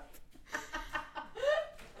got up.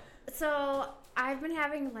 So I've been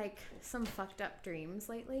having like some fucked up dreams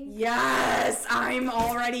lately. Yes, I'm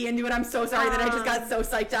already into it. I'm so sorry that I just got so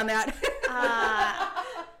psyched on that.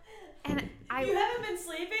 And You haven't been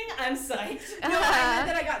sleeping? I'm psyched. No, I meant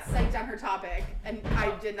that I got psyched on her topic, and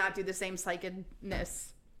I did not do the same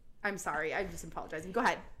psychedness. I'm sorry. I'm just apologizing. Go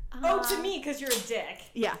ahead. Oh, to me, because you're a dick.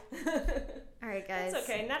 Yeah, all right, guys. It's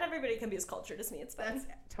okay. Not everybody can be as cultured as me. It's fine. that's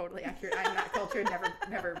totally accurate. I'm not cultured.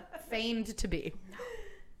 Never feigned to be.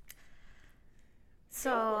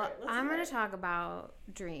 So Let's I'm hear going it. to talk about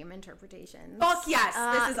dream interpretations. Fuck yes,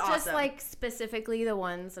 this is Just awesome. like specifically the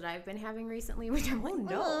ones that I've been having recently, which I'm like,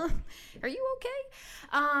 no. are you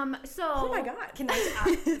okay? So Oh my god. Can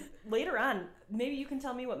I later on? Maybe you can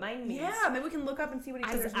tell me what mine means. Yeah, maybe we can look up and see what each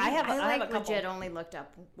other's I have- I like a couple. legit only looked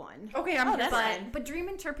up one. Okay, I'm here that's for it. fine. But dream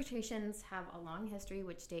interpretations have a long history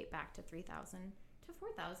which date back to 3000 to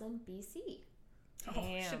 4000 BC. Oh,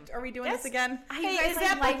 Damn. shit, are we doing That's- this again? Hey, is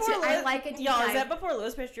that like before I Liz? like a deep Y'all, is dive. that before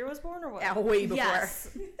Louis Pasteur was born or what? Yeah, way before. Yes.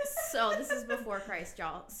 So this is before Christ,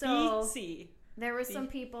 y'all. So BC. there were some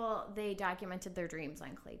people, they documented their dreams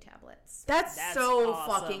on clay tablets. That's That's so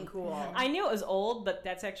awesome. fucking cool. I knew it was old, but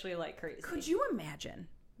that's actually like crazy. Could you imagine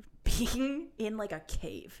being in like a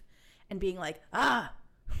cave and being like, ah.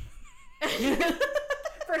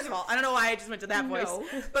 First of all, I don't know why I just went to that voice, No.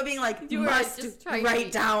 but being like, You were must just trying to write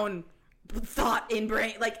be- down thought in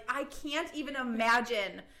brain. Like, I can't even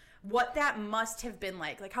imagine what that must have been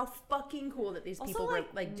like. Like, how fucking cool that these people were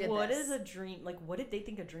like did what this. is a dream? Like, what did they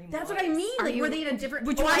think a dream That's was? what I mean. Are Like, you- were they in a different?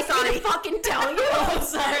 Would you oh, like me sorry. to fucking tell you? Oh,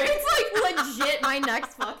 sorry. It's like legit my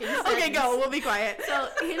next fucking sentence. Okay, go. We'll be quiet. So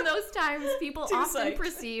in those times, people Too often psyched.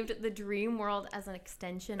 perceived the dream world as an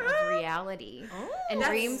extension of reality. And That's-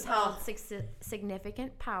 dreams held oh.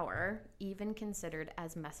 significant power, even considered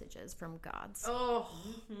as messages from gods. Oh,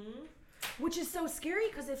 which is so scary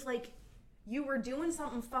because if like you were doing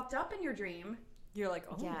something fucked up in your dream, You're like,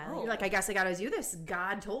 oh Yeah. no. you're like, I guess I gotta do this.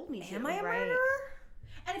 God told me to. am I a Right. murderer?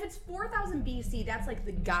 And if it's 4000 BC, that's like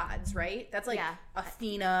the gods, right? That's like Yeah.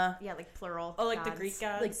 Athena. Yeah, like plural. Oh, like the gods. Greek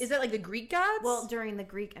gods. Like, is that like the Greek gods? Well, during the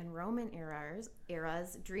Greek and Roman eras,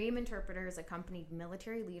 dream interpreters accompanied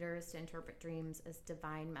military leaders to interpret dreams as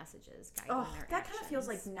divine messages guiding oh, their that kind of feels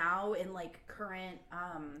like actions. now in like current,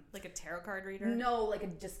 like a tarot card reader. no, like a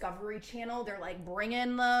Discovery Channel. They're like, bring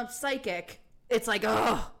in the psychic. It's like,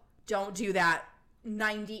 oh, don't do that.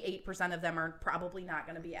 98% of them are probably not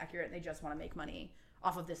going to be accurate, and they just want to make money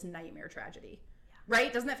off of this nightmare tragedy.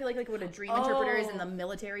 Right? Doesn't that feel like what a dream interpreter is in the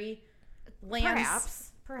military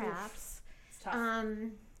lands? Perhaps. It's tough.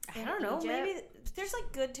 I in don't know. Egypt- Maybe there's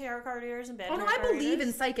like good tarot card readers and bad. Oh no, tarot I card believe in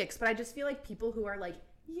readers. psychics, but I just feel like people who are like,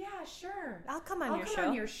 yeah, sure, I'll come on I'll your come show.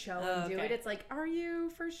 on your show Oh, and do okay. it. It's like, are you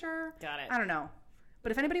for sure? Got it. I don't know,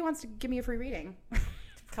 but if anybody wants to give me a free reading,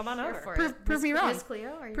 Come on Here over. for Prove- it. prove me Miss- wrong. Miss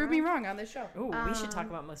Cleo, are you prove me wrong on this show. Ooh, we should talk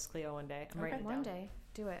about Miss Cleo one day. I'm Okay. writing it One down. day.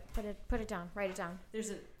 Do it. Put it down. Write it down. There's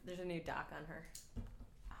a new doc on her.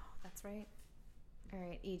 Oh, that's right. All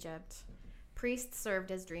right, Egypt. Priests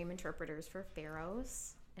served as dream interpreters for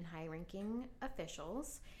pharaohs and high-ranking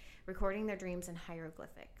officials, recording their dreams in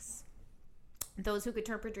hieroglyphics. Those who could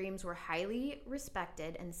interpret dreams were highly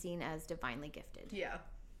respected and seen as divinely gifted. Yeah,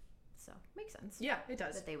 So, makes sense yeah, it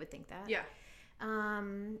does. that they would think that. Yeah,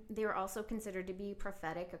 They were also considered to be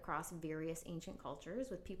prophetic across various ancient cultures,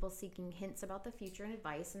 with people seeking hints about the future and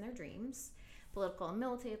advice in their dreams. Political and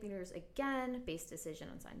military leaders, again, based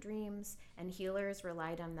decisions on dreams, and healers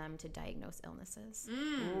relied on them to diagnose illnesses.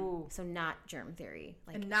 Ooh. So not germ theory.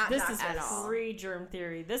 Like and not This not is at all. free germ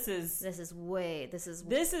theory. This is this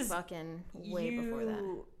is fucking way before that.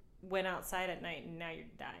 you went outside at night and now you're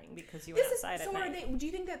dying because you This went is outside so. at Are night. they? Do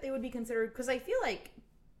you think that they would be considered? Because I feel like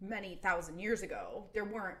many thousand years ago there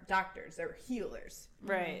weren't doctors; there were healers,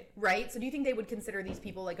 Right. right? So do you think they would consider these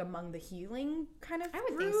people like among the healing kind of? I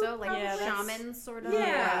would think group, so. Like probably? Yeah, that's- shamans, sort of.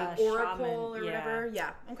 Yeah, Yeah, oracle shaman, or yeah. whatever.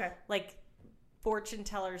 Yeah. Okay. Like fortune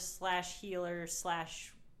tellers / healers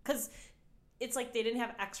 / because it's like they didn't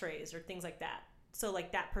have X-rays or things like that. So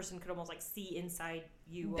like that person could almost like see inside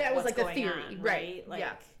you. That of was what's like the going theory, on, right, Like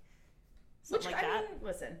yeah. something Which like that. I mean,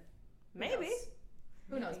 listen, who Maybe. knows?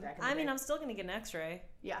 Who knows? Back in the I mean, day. I'm still gonna get an X-ray,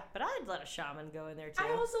 yeah. but I'd let a shaman go in there too.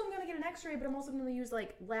 I also am gonna get an X-ray, but I'm also gonna use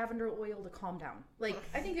like lavender oil to calm down. Like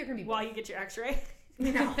I think there can be While you get your X-ray.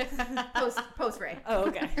 no post ray. Oh,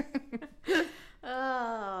 okay.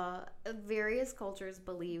 Various cultures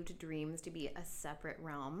believed dreams to be a separate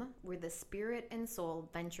realm where the spirit and soul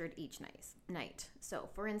ventured each night. So,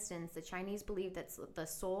 for instance, the Chinese believed that the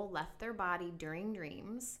soul left their body during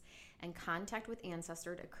dreams and contact with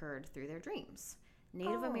ancestors occurred through their dreams.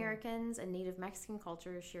 Native Americans and Native Mexican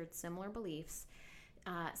cultures shared similar beliefs,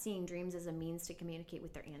 seeing dreams as a means to communicate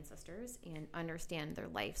with their ancestors and understand their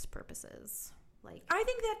life's purposes. Like, I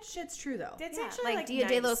think that shit's true though. That's yeah, actually like like Dia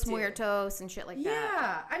de nice, los too. Muertos and shit like that.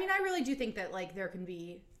 Yeah, I mean, I really do think that like there can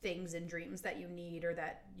be things in dreams that you need or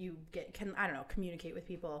that you can I don't know communicate with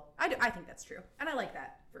people. I think that's true, and I like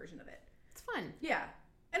that version of it. It's fun. Yeah,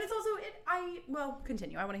 and it's also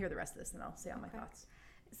continue. I want to hear the rest of this, and I'll say all my thoughts.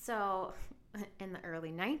 So, in the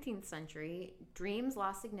early 19th century, dreams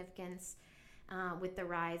lost significance with the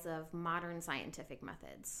rise of modern scientific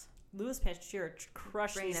methods. Louis Pasteur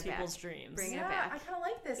crushed Bringing these it back. people's dreams. Bringing it Yeah, back. I kind of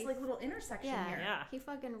like this like little intersection Yeah. here. Yeah. He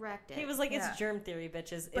fucking wrecked it. He was like, it's Yeah. germ theory,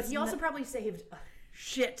 bitches. But It's he also not- probably saved a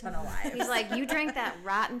shit ton of lives. He's like, you drank that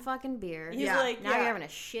rotten fucking beer. He's Yeah. like, Now yeah. you're having a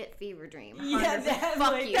shit fever dream. Yeah, that,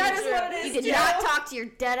 Fuck like, you. that is what it is. You did too. not talk to your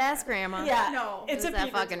dead ass grandma. Yeah, No. It it's was a that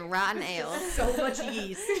fever fucking rotten ale. so much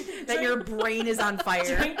yeast that your brain is on fire.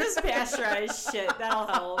 Drink this pasteurized shit. That'll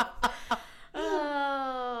help.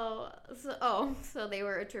 So they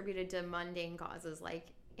were attributed to mundane causes like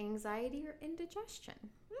anxiety or indigestion.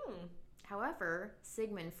 However,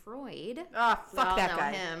 Sigmund Freud, Ah, we fuck all that know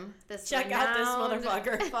guy. him. This Check out this renowned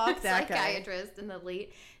motherfucker. Fuck that guy. psychiatrist in the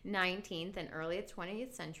late 19th and early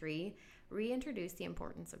 20th century reintroduced the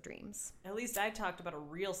importance of dreams. At least I talked about a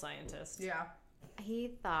real scientist. Yeah. He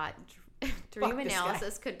thought dream this guy.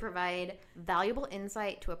 analysis could provide valuable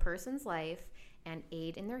insight to a person's life and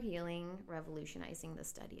aid in their healing, revolutionizing the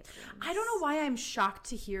study of dreams. I don't know why I'm shocked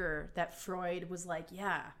to hear that Freud was like,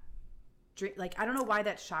 yeah. Like, I don't know why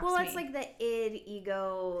that shocks me. Well, it's like the id,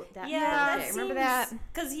 ego, that Yeah, bullshit. Remember that?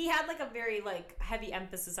 Because he had like a very like heavy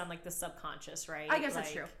emphasis on like the subconscious, right? I guess that's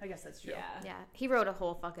Like, true. I guess that's true. Yeah. Yeah, he wrote a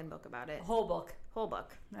whole fucking book about it. Whole book. Whole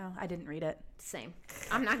book. No, I didn't read it. Same.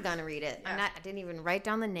 I'm not gonna read it. Yeah. I didn't even write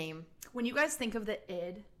down the name. When you guys think of the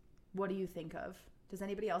id, what do you think of? Does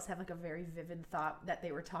anybody else have like a very vivid thought that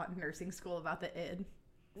they were taught in nursing school about the id?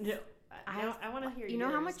 No. I want to hear You know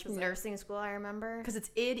how yours, much 'cause nursing school I remember? Because it's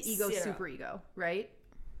id, ego, Zero. superego, right?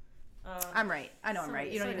 I'm right. I know I'm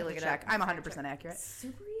right. You don't somebody even have look to it up. check. I'm 100% accurate.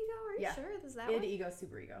 Super ego? Are you Yeah. sure? Is that Id, one? ego,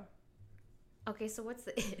 superego. Okay, so what's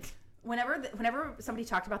the id? Whenever somebody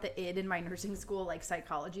talked about the id in my nursing school, like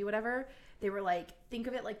psychology, whatever, they were like, think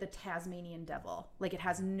of it like the Tasmanian devil. Like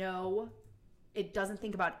it doesn't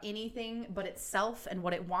think about anything but itself and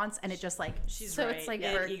what it wants, and it just like She's So right. it's like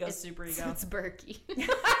id, Berk- ego, it's- super So ego. it's Berkey.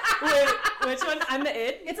 Wait, which one? I'm the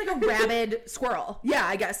id. it's like a rabid squirrel. Yeah,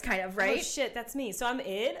 I guess kind of, Oh right? shit, that's me. So I'm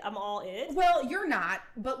id. I'm all id. Well, you're not,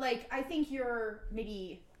 but like I think you're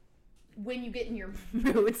maybe when you get in your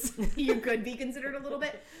moods, you could be considered a little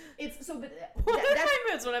bit. It's so, but What are that's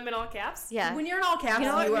my moods when I'm in all caps? Yeah. when you're in all caps. You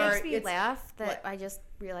know what you are. makes me it's- laugh? That what? I just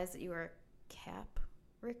realized that you were a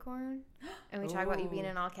Capricorn, and we talk about you being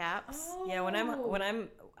in all caps. Yeah, when I'm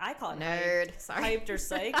I call it Nerd. hyped, Sorry. hyped or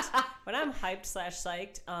psyched. When I'm hyped /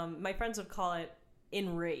 psyched, my friends would call it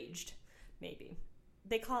enraged. Maybe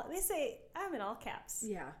they say I'm in all caps.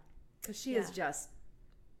 Yeah, because she is Yeah. just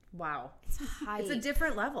wow. It's hype. It's a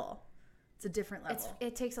different level. It's a different level.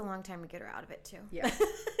 It takes a long time to get her out of it too. Yeah,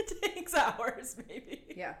 It takes hours, maybe.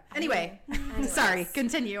 yeah. Anyway, Anyways. sorry.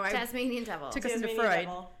 Continue. I Tasmanian devil. took us into Tasmanian Freud.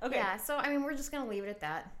 devil. Okay. Yeah, so I mean, we're just gonna leave it at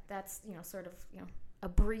that. That's sort of a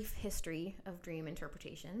brief history of dream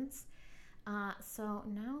interpretations. So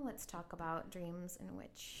now let's talk about dreams in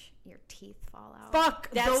which your teeth fall out. Fuck.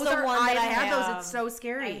 That's those the are, one that I have those. have. It's so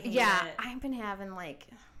scary. hate Yeah, it. I've been having like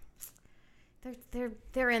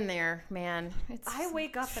they're in there, man. It's I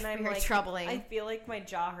wake up and I'm very like troubling. I feel like my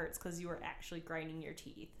jaw hurts because you were actually grinding your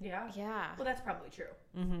teeth. Yeah. Yeah. Well, that's probably true.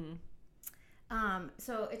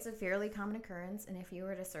 So it's a fairly common occurrence, and if you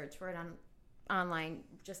were to search for it online,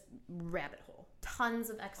 just rabbit hole, tons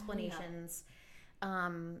of explanations.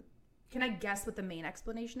 Can I guess what the main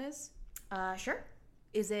explanation is? Sure.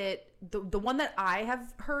 Is it the one that I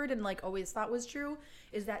have heard and like always thought was true?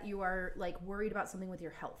 Is that you are like worried about something with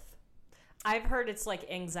your health? I've heard it's like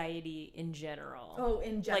anxiety in general. Oh,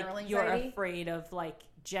 in general like anxiety? you're afraid of like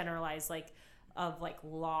generalized of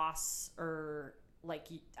loss or like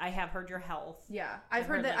I have heard your health. Yeah, I've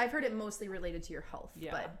heard that. I've heard it mostly related to your health.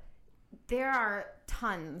 Yeah. But There are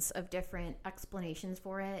tons of different explanations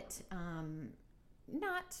for it.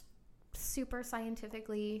 Not super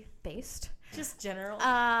scientifically based. Just general.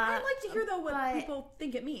 I'd like to hear though what but- people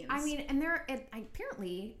think it means. I mean, and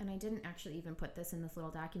apparently, and I didn't actually even put this in this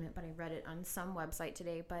little document, but I read it on some website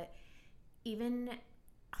today, but even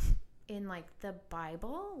in like the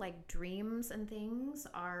Bible, like dreams and things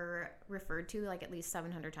are referred to like at least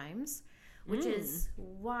 700 times, which is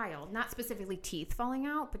wild. Not specifically teeth falling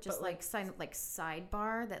out, but just But, like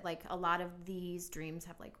sidebar that like a lot of these dreams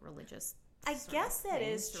have like religious I sort guess of that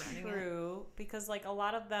things is surrounding it. true because like a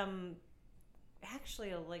lot of them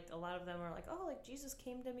actually like a lot of them are like, oh, like Jesus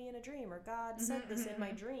came to me in a dream or God said this in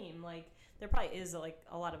my dream. Like there probably is like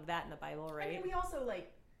a lot of that in the Bible, right? I mean, we also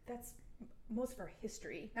like that's most of our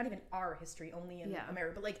history, not even our history, only in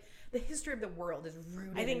America, but like the history of the world is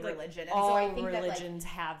rooted I think in like religion, and all so I think religions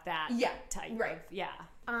have that type right. of yeah.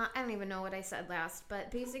 I don't even know what I said last, but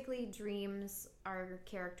basically dreams are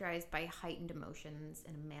characterized by heightened emotions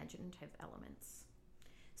and imaginative elements.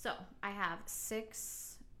 So I have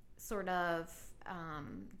 6 sort of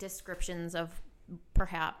descriptions of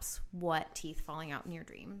perhaps what teeth falling out in your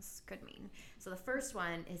dreams could mean. So the first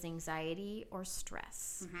one is anxiety or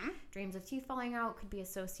stress. Dreams of teeth falling out could be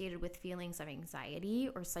associated with feelings of anxiety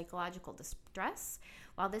or psychological distress.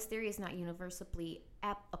 While this theory is not universally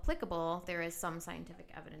applicable, there is some scientific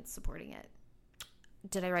evidence supporting it.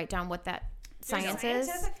 Did I write down what that science is?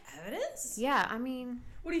 Scientific evidence? Yeah, I mean...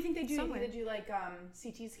 What do you think they do? Somewhere. They do like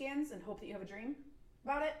CT scans and hope that you have a dream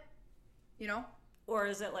about it? You know? Or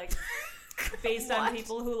is it like based on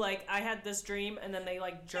people who like, I had this dream, and then they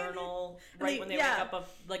like journal right when they wake up of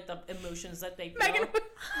like the emotions that they feel? Megan,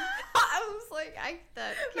 I was like,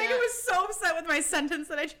 Megan was so upset with my sentence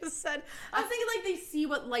that I just said. I was thinking like they see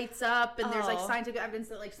what lights up, and there's like scientific evidence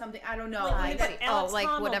that like something, I don't know. Like, Alex like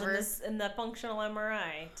Honnold whatever. in the functional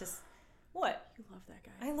MRI. What? You love that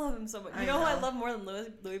guy. I love him so much. You know who I love more than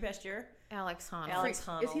Louis Pasteur? Alex Honnold. Alex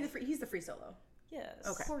Honnold. Is he he's the free solo? Yes. Okay.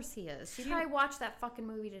 Of course he is. You probably watched that fucking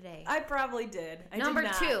movie today. I probably did. Number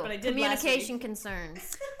did not, 2, but I did communication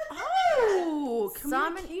concerns. Oh,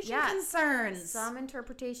 communication concerns. Some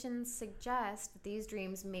interpretations suggest that these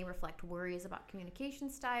dreams may reflect worries about communication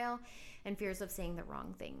style and fears of saying the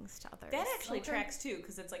wrong things to others. That actually tracks too,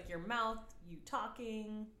 because it's like your mouth, you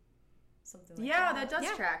talking, something like Yeah, that. that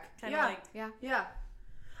does track. Kind of like Yeah.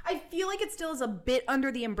 I feel like it still is a bit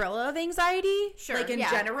under the umbrella of anxiety, Sure, like in yeah,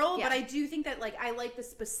 general, yeah. but I do think that like I like the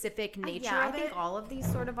specific nature I of think it. all of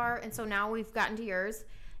these sort of are, and so now we've gotten to yours.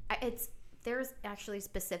 There's actually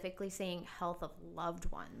specifically saying health of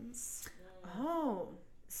loved ones. Oh,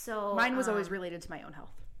 So mine was always related to my own health,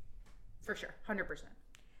 for sure, 100%.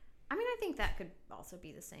 I mean, I think that could also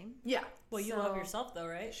be the same. Yeah, well, you love yourself though,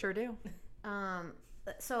 right? sure do.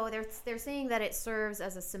 So they're saying that it serves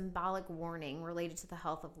as a symbolic warning related to the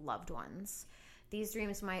health of loved ones. These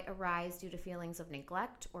dreams might arise due to feelings of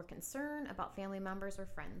neglect or concern about family members or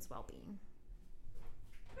friends' well-being.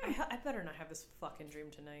 I better not have this fucking dream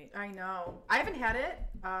tonight. I know. I haven't had it.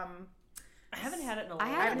 I haven't had it in a long I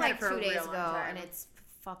time. had it haven't like had it for a 2 days real ago, long time. and it's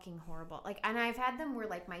fucking horrible. Like, and I've had them where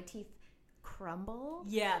like my teeth crumble.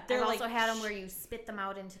 Yeah, I've they're like also had them where you spit them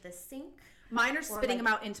out into the sink. Mine are spitting like- them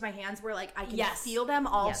out into my hands where like I can Yes. feel them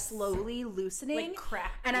all Yes. slowly loosening. like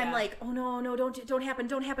crack, And I'm yeah. like, oh no, don't happen.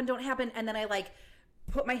 And then I like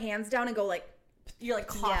put my hands down and go like, you're like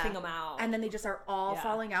coughing Yeah. them out, and then they just are all Yeah.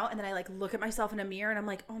 falling out. And then I like look at myself in a mirror and I'm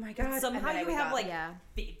like, oh my God. and somehow then I you wake have up. like Yeah.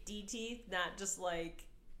 50 teeth, not just like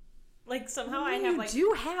somehow I You have like do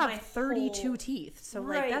my have 32 whole- teeth. So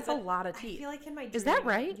Right, like that's a but lot of I teeth. feel like in my Is that dream,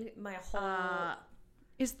 right? My whole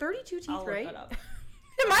Is 32 teeth I'll right? look it up.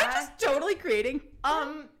 Am I just totally creating?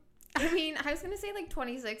 I mean, I was gonna say like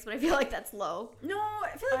 26, but I feel like that's low. No,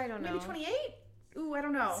 I feel like I don't maybe know. 28. Ooh, I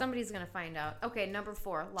don't know. Somebody's gonna find out. Okay, number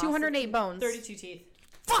 4. Loss of 208 bones. 32 teeth.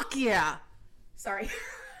 Fuck yeah. Sorry.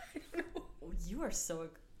 I don't know. Oh, you are so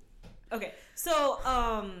okay. So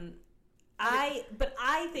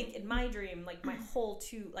I think in my dream, like my whole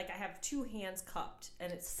I have 2 hands cupped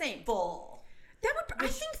and it's Same. full. That would. I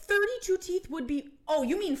think 32 teeth would be. Oh,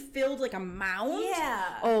 you mean filled like a mound?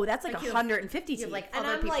 Yeah. Oh, that's like Like you have- 150 teeth. like And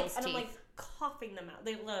other I'm like, people's and I'm teeth. like coughing them out.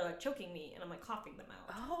 They're like choking me, and I'm like coughing them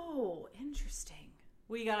out. Oh, interesting.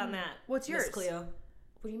 What you got on that? What's Miss yours? Cleo?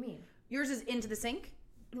 What do you mean? Yours is into the sink.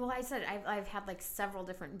 Well, I said I've had like several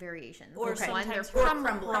different variations. Or One, they're sometimes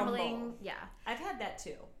crumbling. crumble. Yeah, I've had that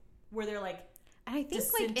too, where they're like, and I think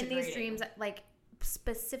like in these Disintegrating. dreams, like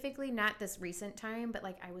specifically not this recent time, but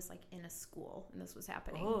like I was like in a school and this was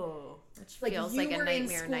happening, oh, which Like feels you like a were in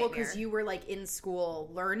nightmare. school because you were like in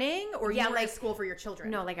school learning, or Yeah, you were like- in school for your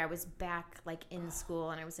children. No, like I was back like in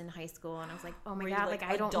school and I was in high school and I was like, oh my Were you, God, like,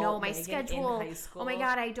 like I don't adult know my Megan in schedule. high school? Oh my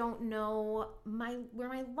God, I don't know where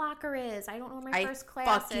my locker is. I don't know where my I first class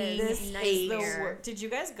fucking is. this hate is the Nightmare. worst. Did you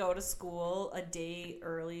guys go to school a day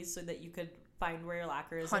early so that you could find where your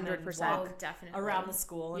locker is and then 100%. Oh, walk definitely. around the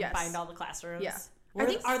school and Yes. find all the classrooms? Yeah.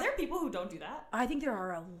 Are there people who don't do that? I think there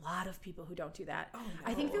are a lot of people who don't do that. Oh,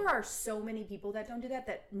 I think no. there are so many people that don't do that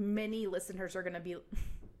that many listeners are going to be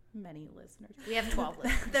many listeners We have 12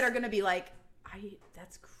 listeners. that are going to be like,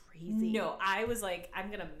 that's crazy. No, I was like,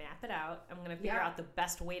 I'm gonna map it out. I'm gonna figure Yeah. out the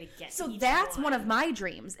best way to get. So to each that's one of my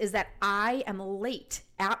dreams, is that I am late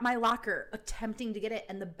at my locker attempting to get it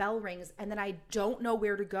and the bell rings and then I don't know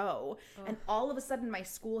where to go. And all of a sudden my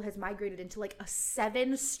school has migrated into like a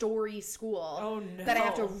 7-story school. Oh, no. That I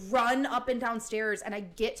have to run up and down stairs, and I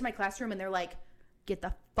get to my classroom and they're like, get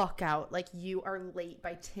the fuck out. Like, you are late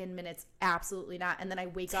by 10 minutes. Absolutely not. And then I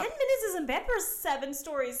wake 10 up. minutes isn't bad for a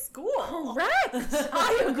 7-story school. Correct.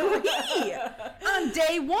 I agree. On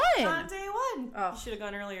day one. On day one. Oh. You should have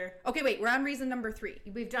gone earlier. Okay, wait. We're on reason number 3.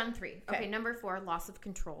 We've done 3. Okay. Okay, number 4, loss of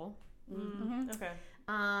control. Okay.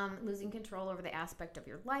 Losing control over the aspect of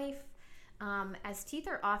your life. As teeth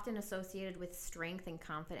are often associated with strength and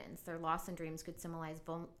confidence, their loss in dreams could symbolize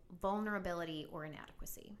vulnerability or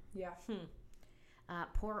inadequacy. Yeah.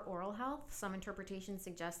 Poor oral health. Some interpretations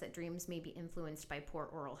suggest that dreams may be influenced by poor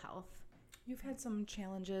oral health. You've had some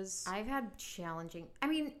challenges. I've had challenging. I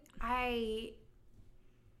mean, I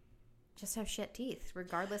just have shit teeth,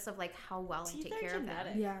 regardless of like how well Teeth I take are care genetic.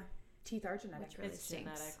 of them. Yeah. Teeth are genetic. Which really It's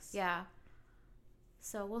stinks. genetics. Yeah.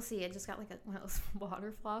 So we'll see. I just got like one of those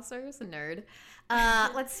water flossers, a nerd.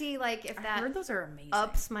 Let's see, like if I that heard those are amazing.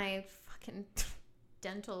 ups my fucking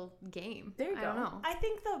dental game. There you I don't go. know. I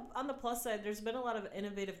think on the plus side, there's been a lot of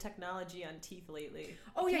innovative technology on teeth lately.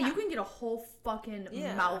 Oh yeah, Yeah. you can get a whole fucking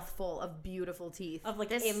Yeah. mouthful of beautiful teeth. Of like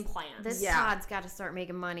This- implants. This Yeah. pod's got to start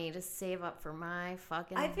making money to save up for my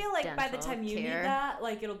fucking. I feel like by the dental time you need care. that,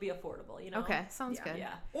 like it'll be affordable, you know? Okay, sounds Yeah. good.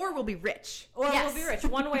 Yeah. Or we'll be rich. Or Yes. we'll be rich.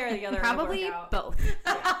 One way or the other. it'll Probably work out. both.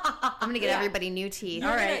 I'm gonna get Yeah. everybody new teeth. You're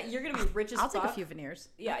All gonna, right. you're gonna be rich as I'll fuck. take a few veneers.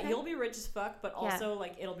 Yeah, Okay. you'll be rich as fuck, but Yeah. also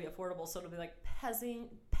like it'll be affordable, so it'll be like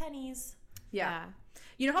pennies. Yeah.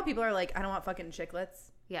 You know how people are like, I don't want fucking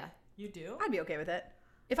chiclets? Yeah. You do? I'd be okay with it.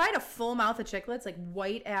 If I had a full mouth of chiclets, like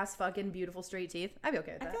white ass fucking beautiful straight teeth, I'd be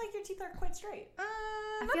okay with I that. feel like your teeth are quite straight.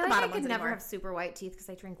 I not feel the like I bottom could ones never anymore. have super white teeth because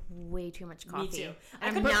I drink way too much coffee. too. I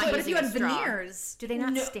And could- I'm not But if you using had a straw. veneers, Do they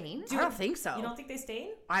not No. stain? I don't think so. You don't think they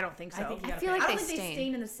stain? I don't think so. I think you I gotta feel pay. like I don't they think they stain.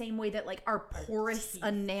 stain in the same way that like our porous Teeth.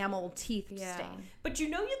 enamel teeth Yeah. stain. But you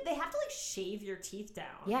know, they have to like shave your teeth down.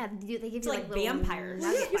 Yeah, they give It's you like little vampires.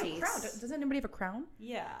 nugget You have a teeth. crown. Doesn't anybody have a crown?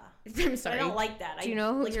 Yeah. I'm sorry. I don't like that. Do you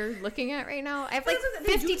know who you're looking at right now? I have But like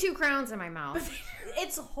they do- 52 crowns in my mouth.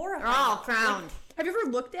 It's horrifying. They're all crowned. Have you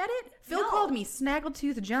ever looked at it? Phil No. called me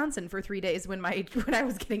Snaggletooth Johnson for 3 days when I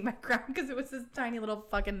was getting my crown because it was this tiny little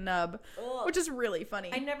fucking nub, Ugh. which is really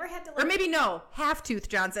funny. I never had to like. Or maybe no, Half Tooth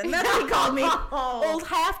Johnson. That's what he called me. Old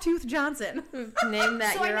Half Tooth Johnson. Name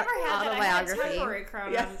that So I your never had that. I had a autobiography. temporary crown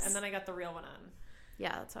on, Yes. and then I got the real one on.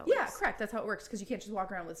 Yeah, that's how it Yeah, works. correct. That's how it works because you can't just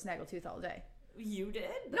walk around with Snaggletooth all day. You did?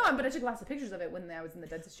 No, but I took lots of pictures of it when I was in the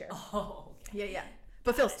dentist chair. Oh, okay. Yeah, yeah.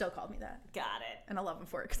 But Phil still called me that, Got it. and I love him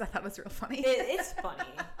for it because I thought it was real funny. It's funny.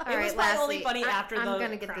 All it right, was probably lastly, only funny after I'm the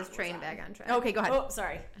gonna get crown this was train on. back on track. Okay, go ahead. Oh,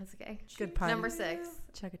 sorry. That's okay. Good pun. Number 6.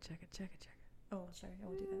 Check it. Oh, sorry. I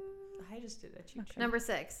won't do that. I just did a cheat. Okay. Number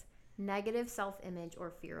 6. Negative self-image or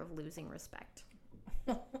fear of losing respect.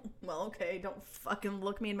 Well, okay. Don't fucking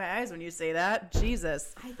look me in my eyes when you say that.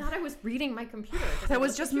 Jesus. I thought I was reading my computer. That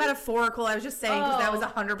was just metaphorical. I was just saying because that was Oh.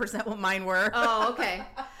 100% what mine were. Oh, okay.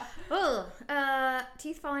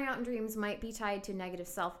 Teeth falling out in dreams might be tied to negative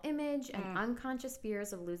self-image and unconscious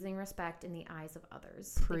fears of losing respect in the eyes of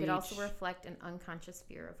others. They could also Preach. reflect an unconscious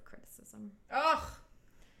fear of criticism. Ugh.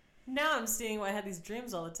 Now I'm seeing why I had these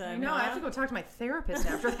dreams all the time. No, I have to go talk to my therapist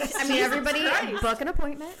after this. I mean, everybody Christ. book an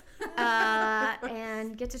appointment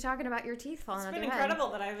and get to talking about your teeth falling It's out been your head.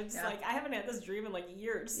 incredible that I was Yeah. like, I haven't had this dream in like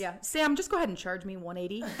years. Yeah. Sam, just go ahead and charge me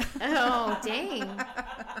 $180. Oh, dang.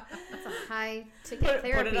 That's a high ticket Put it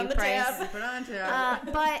therapy on the price. tab. Put on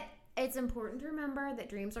to But it's important to remember that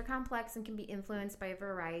dreams are complex and can be influenced by a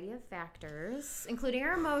variety of factors, including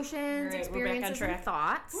our emotions, All right, we're back on experiences, and track.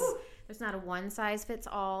 thoughts. There's not a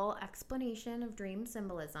one-size-fits-all explanation of dream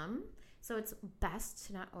symbolism, so it's best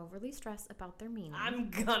to not overly stress about their meaning. I'm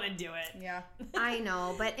gonna do it. Yeah. I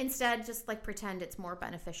know, but instead just like pretend it's more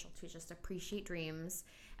beneficial to just appreciate dreams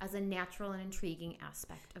as a natural and intriguing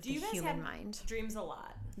aspect of Do the you guys human have mind. dreams a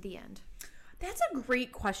lot? The end. That's a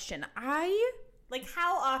great question. Like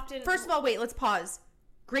how often? First of all, wait, let's pause.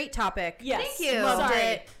 Great topic. yes. Thank you. Loved Sorry.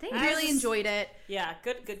 it. Thank I Really was- enjoyed it. Yeah,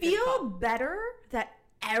 good Feel call. better that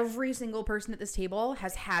every single person at this table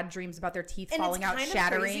has had dreams about their teeth And falling it's out, kind of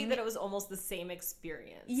shattering. crazy that it was almost the same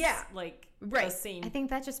experience. Yeah. like Right. The same. I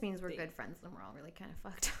think that just means we're thing. good friends and we're all really kind of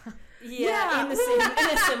fucked up. Yeah, in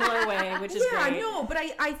a similar way, which is yeah, great. no, but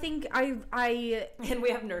I think I And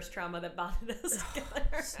we have nurse trauma that bonded us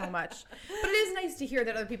together. so much. But it is nice to hear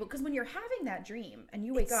that other people, because when you're having that dream and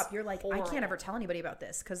you wake It's up, you're like, I horrible. can't ever tell anybody about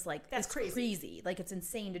this because like That's it's crazy. crazy. Like it's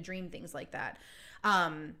insane to dream things like that.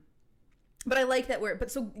 But I like that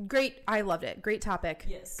so great. I loved it. Great topic.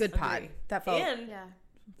 Yes, Good pod. agree. That felt and Yeah,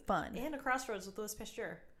 fun. and a crossroads with Louis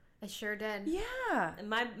Pasteur. I sure did. Yeah. And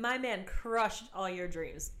my man crushed all your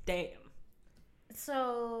dreams. Damn.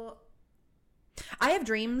 So I have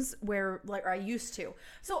dreams where like, or I used to.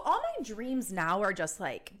 So all my dreams now are just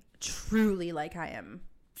like truly like I am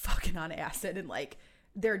fucking on acid and like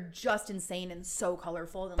they're just insane and so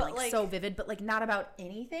colorful and But, like so vivid, but like not about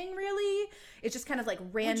anything really. It's just kind of like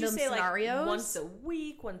Would random you say scenarios. like once a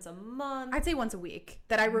week, once a month? I'd say once a week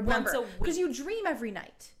that I remember. Once a week. Because you dream every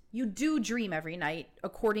night. You do dream every night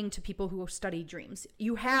according to people who study dreams.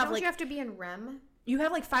 You have don't like you have to be in REM? You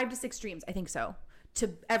have like 5 to 6 dreams, I think so,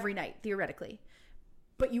 to every night theoretically,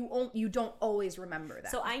 but you don't always remember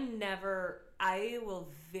that. So I will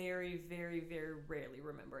very, very, very rarely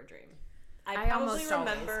remember a dream. I almost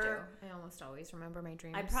always remember my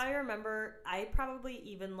dreams. I probably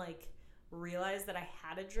even like realized that I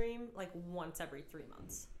had a dream like once every 3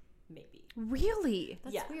 months, maybe. Really?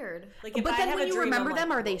 That's weird. Like, but then when you remember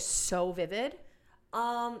them, are they so vivid?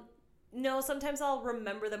 No, sometimes I'll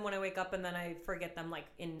remember them when I wake up and then I forget them like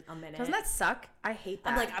in a minute. Doesn't that suck? I hate that.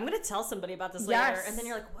 I'm like, I'm going to tell somebody about this later. And then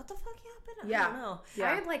you're like, what the fuck happened? I don't know.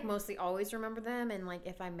 Yeah. I like mostly always remember them. And like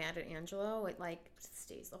if I'm mad at Angelo, it like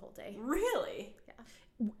stays the whole day. Really? Yeah.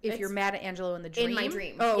 If you're mad at Angelo in the dream? In my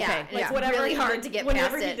dream. Oh, okay. Yeah. Like whatever really hard to get past it.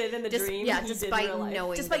 Whatever he did in the dream, yeah,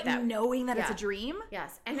 despite knowing that it's a dream?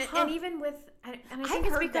 Yes. And even with... And I think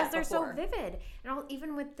it's because they're so vivid. And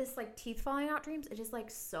even with this like teeth falling out dreams, it is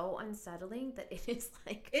like so unsettling that it is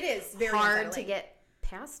like... It is very hard unsettling. to get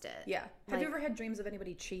past it. Yeah. Have you ever had dreams of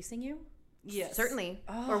anybody chasing you? Yes. Certainly.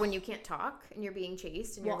 Oh. Or when you can't talk and you're being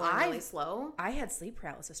chased and you're going really slow. I had sleep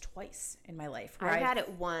paralysis twice in my life. I've had it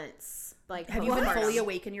once. Like, have you been fully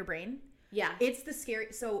awake in your brain? Yeah. It's the scary.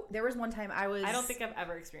 So there was one time I don't think I've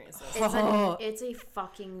ever experienced this. It's a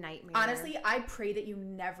fucking nightmare. Honestly, I pray that you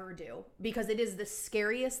never do because it is the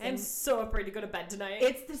scariest thing. I'm so afraid to go to bed tonight.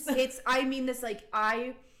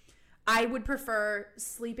 I would prefer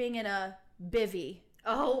sleeping in a bivvy.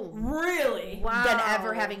 Oh, really? Wow. Than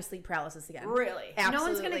ever having sleep paralysis again. Really? Absolutely. No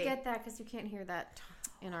one's going to get that because you can't hear that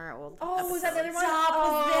in our old episode. Was that the other one?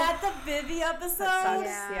 Was that the Vivi episode?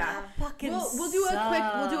 Yeah. Fucking we'll do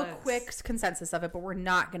a quick consensus of it, but we're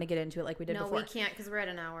not going to get into it like we did before. No, we can't because we're at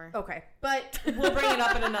an hour. Okay. But we'll bring it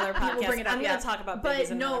up in another podcast. We'll bring it up, I'm going to talk about Vivis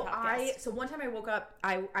in another podcast. So one time I woke up,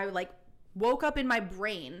 I like woke up in my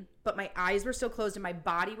brain, but my eyes were still closed and my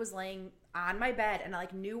body was laying on my bed and I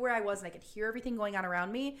like knew where I was and I could hear everything going on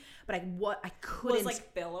around me, but I couldn't. Was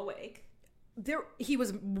like Bill awake? He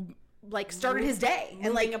was like started his day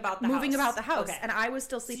and like moving about the house, okay. And I was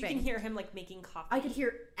still sleeping. So you can hear him like making coffee. I could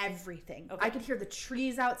hear everything. Okay. I could hear the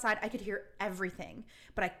trees outside. I could hear everything,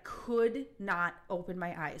 but I could not open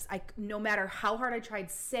my eyes. No matter how hard I tried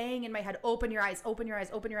saying in my head, "Open your eyes, open your eyes,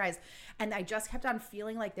 open your eyes," and I just kept on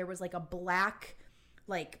feeling like there was like a black,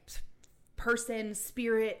 like person,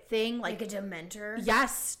 spirit thing, like a dementor.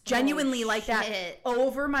 Yes, genuinely like that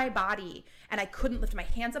over my body, and I couldn't lift my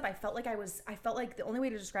hands up. I felt like the only way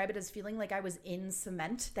to describe it is feeling like I was in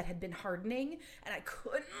cement that had been hardening, and I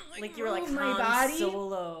couldn't like you were like my body.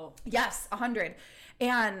 Solo. Yes, 100,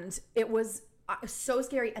 and it was so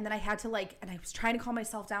scary. And then I had to and I was trying to calm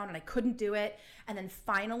myself down, and I couldn't do it. And then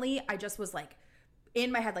finally, I just was like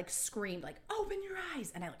in my head, like screamed, like "Open your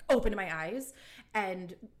eyes!" And I like opened my eyes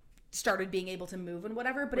and started being able to move and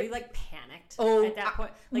whatever, but were you like panicked at that point?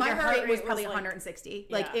 Like my heart rate was probably 160.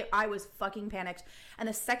 Yeah. I was fucking panicked. And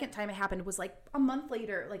the second time it happened was like a month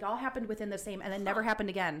later. Like all happened within the same, and then never happened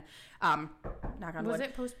again. Knock on wood. Was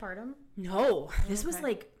it postpartum? No, this was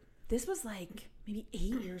like maybe 8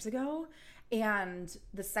 years ago. And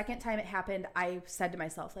the second time it happened, I said to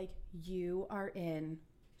myself, like, you are in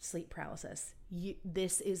sleep paralysis.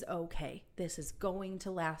 This is okay. This is going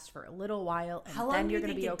to last for a little while, and then you're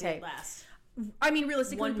going to be okay. Did last? I mean,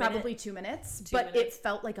 realistically, probably 2 minutes, but it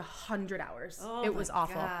felt like 100 hours. It was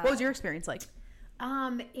awful. God. What was your experience like?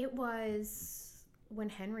 It was when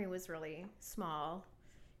Henry was really small,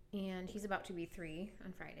 and he's about to be 3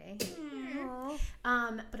 on Friday.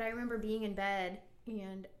 But I remember being in bed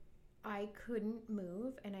and I couldn't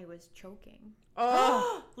move and I was choking.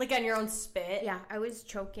 Oh, like on your own spit? Yeah, I was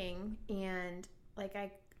choking and like I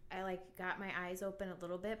like got my eyes open a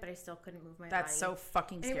little bit, but I still couldn't move my body. That's so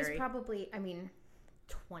fucking scary. And it was probably,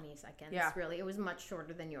 20 seconds. Yeah. Really. It was much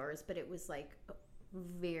shorter than yours, but it was like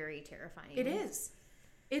very terrifying. It is.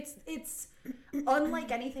 It's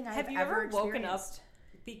unlike anything I've Have you ever ever woken up experienced.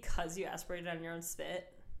 because you aspirated on your own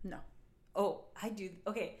spit? No. Oh, I do.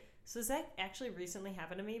 Okay, so this actually recently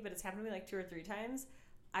happened to me, but it's happened to me like 2 or 3 times.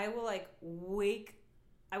 I will wake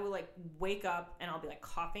up and I'll be like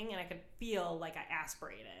coughing and I could feel like I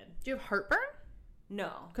aspirated. Do you have heartburn?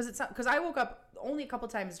 No, because I woke up only a couple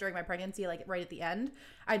times during my pregnancy, like right at the end.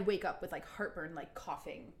 I'd wake up with like heartburn, like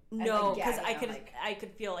coughing. No, because I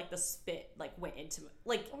could feel like the spit like went into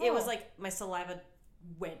it was like my saliva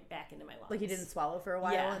went back into my lungs. Like you didn't swallow for a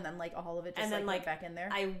while, and then like all of it just went back in there.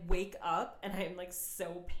 I wake up and I'm like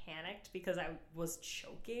so panicked because I was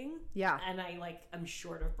choking. Yeah, and I'm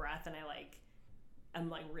short of breath and I'm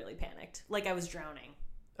like really panicked, like I was drowning.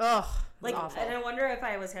 Ugh, like awful. And I wonder if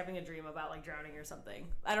I was having a dream about like drowning or something.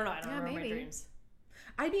 I don't know. I don't remember my dreams.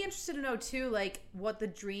 I'd be interested to know too, like what the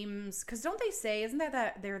dreams, because don't they say, isn't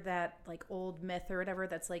that they're that like old myth or whatever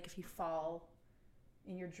that's like if you fall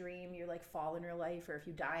in your dream, you like fall in real life, or if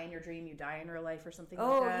you die in your dream, you die in real life, or something like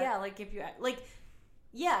that. Oh yeah, like if you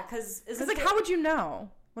because like how would you know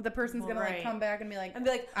what the person's gonna like come back and be like,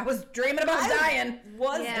 I was dreaming about dying.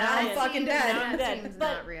 I'm fucking dead. I'm dead. Seems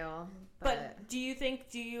But- not real. But do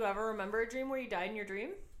you ever remember a dream where you died in your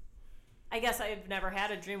dream? I guess I've never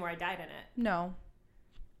had a dream where I died in it. No.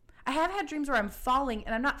 I have had dreams where I'm falling,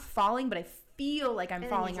 and I'm not falling, but I feel like I'm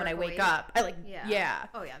falling when I wake up. I like, yeah.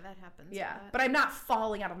 Oh, yeah, that happens. Yeah. But I'm not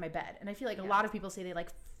falling out of my bed. And I feel like a lot of people say they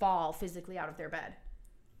like fall physically out of their bed.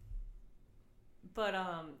 But,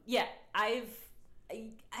 yeah, I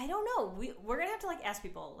don't know. We're going to have to like ask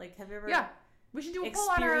people. Like, have you ever... Yeah. We should do a poll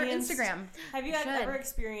on our Instagram. Have you ever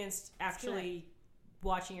experienced actually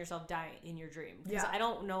watching yourself die in your dream? Because I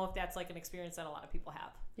don't know if that's like an experience that a lot of people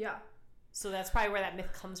have. Yeah. So that's probably where that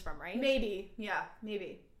myth comes from, right? Maybe. Yeah,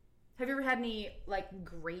 maybe. Have you ever had any like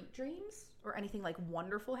great dreams or anything like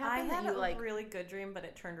wonderful happen? I had a really good dream, but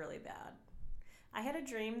it turned really bad. I had a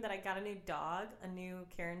dream that I got a new dog, a new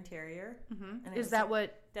Cairn Terrier. Mm-hmm. And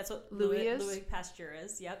that's what Louis is? Louis Pasteur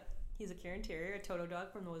is. Yep. He's a Cairn Terrier, a Toto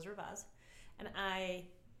dog from The Wizard of Oz. And I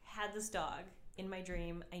had this dog in my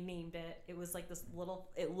dream. I named it. It was like this little,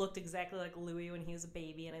 it looked exactly like Louis when he was a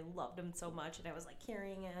baby, and I loved him so much, and I was like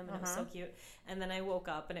carrying him, and it was so cute. And then I woke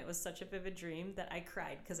up, and it was such a vivid dream that I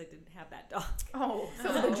cried because I didn't have that dog. Oh,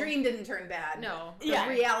 so the dream didn't turn bad. No. The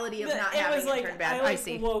reality of not having it turned bad. I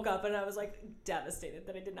see. Woke up, and I was like devastated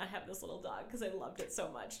that I did not have this little dog because I loved it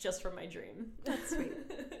so much just from my dream. That's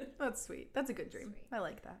sweet. That's sweet. That's a good dream. I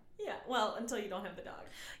like that. Yeah, well, until you don't have the dog.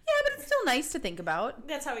 Yeah, but it's still nice to think about.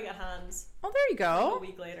 That's how we got Hans. Oh, there you go. Like a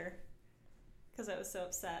week later. Because I was so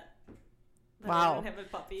upset that wow. I didn't have a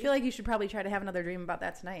puppy. I feel like you should probably try to have another dream about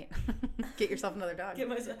that tonight. Get yourself another dog.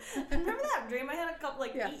 Remember that dream I had a couple,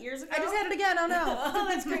 8 years ago? I just had it again. Oh, no. Oh,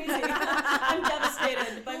 that's crazy. I'm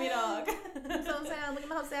devastated. Buy me a dog. I'm so sad. Look at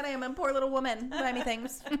how sad I am. I'm a poor little woman. Buy me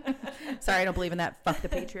things. Sorry, I don't believe in that. Fuck the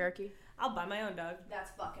patriarchy. I'll buy my own dog.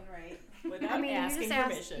 That's fucking right. Without asking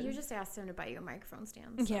permission. You just asked him to buy you a microphone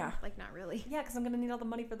stand. So, like, not really. Yeah, because I'm going to need all the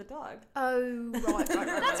money for the dog. Oh, right.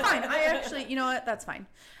 That's fine. I actually, you know what? That's fine.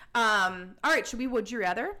 All right. Should we would you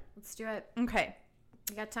rather? Let's do it. Okay.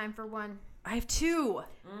 We got time for one. I have two.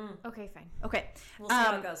 Okay, fine. Okay. We'll see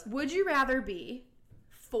how it goes. Would you rather be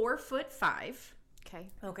 4'5"?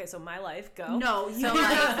 Okay, so my life, go. No, you are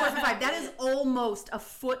not 4'5". That is almost a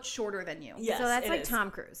foot shorter than you. Yes, so that's like is.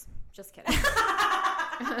 Tom Cruise. Just kidding.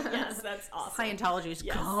 Yes, that's awesome. Scientology is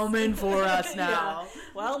coming for us now. Yeah.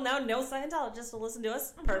 Well, now no Scientologist will listen to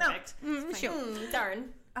us. Perfect. No. Sure.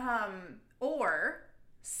 Darn. Or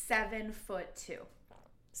 7'2".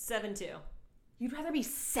 7'2". You'd rather be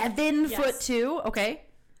 7'2"? Okay.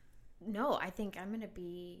 No, I think I'm gonna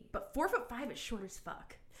be. But 4'5" is short as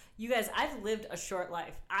fuck. You guys, I've lived a short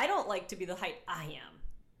life. I don't like to be the height I am.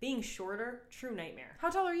 Being shorter, true nightmare. How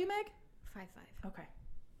tall are you, Meg? 5'5". Okay.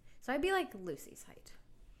 So I'd be like Lucy's height.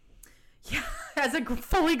 Yeah, as a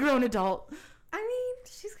fully grown adult. I mean,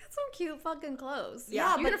 she's got some cute fucking clothes.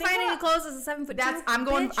 Yeah, you're gonna find any clothes as a 7'2". I'm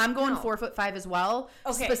going No. 4'5" as well.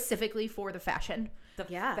 Okay. Specifically for the fashion.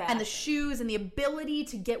 And the shoes and the ability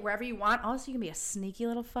to get wherever you want. Also, you can be a sneaky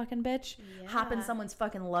little fucking bitch. Yeah. Hop in someone's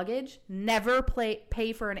fucking luggage. Never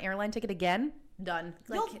pay for an airline ticket again. Done.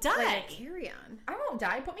 You'll die. Like a carry-on. I won't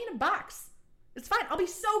die. Put me in a box. It's fine. I'll be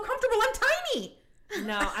so comfortable. I'm tiny.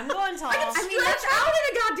 No, I'm going tall. I can stretch out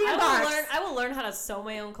in a goddamn box. I will learn how to sew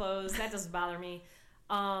my own clothes. That doesn't bother me.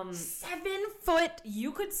 7 foot.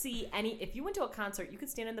 You could see if you went to a concert, you could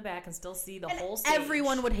stand in the back and still see the whole stage.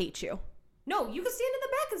 Everyone would hate you. No, you could stand in the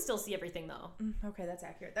back and still see everything, though. Okay, that's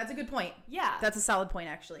accurate. That's a good point. Yeah. That's a solid point,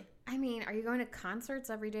 actually. I mean, are you going to concerts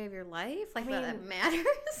every day of your life? Like, I mean, that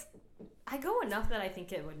matters? I go enough that I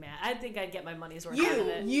think it would matter. I think I'd get my money's worth out of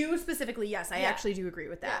it. You specifically, yes. I actually do agree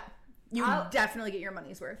with that. You definitely get your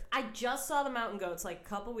money's worth. I just saw the mountain goats like a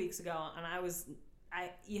couple weeks ago, and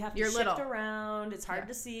you have to You're shift little. around. It's hard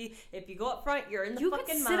to see. If you go up front, you're in the You fucking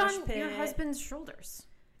can sit mosh on pit. your husband's shoulders.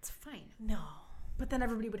 It's fine. No. But then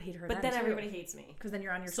everybody would hate her. But then everybody hates me. Because then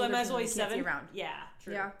you're on your So I shoulders might as well and be you can't 7. see around. Yeah,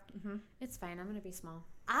 true. Yeah. It's fine. I'm going to be small.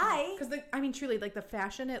 Because truly, like the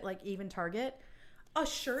fashion at like even Target, a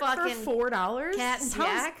shirt Fucking for $4. Cat and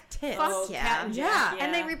Jack? Tits. Fuck yeah. Cat and Jack,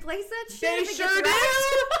 And they replace that shit? They if it sure gets do.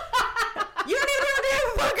 wrecked? You don't even have to have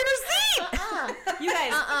a fucking receipt. You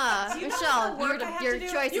guys, do you know Michelle, the work I have your to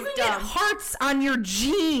do? choice You is can get dumb. hearts on your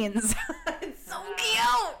jeans. It's so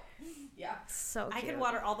cute. Yeah. So I cute. could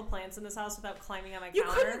water all the plants in this house without climbing on my You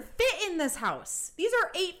counter. couldn't fit in this house. These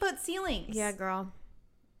are 8-foot ceilings. Yeah, girl.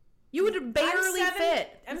 You would barely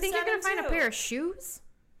fit. You think you're going to find a pair of shoes?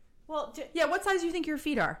 Well, Yeah, what size do you think your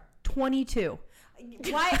feet are? 22.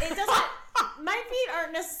 why it doesn't? My feet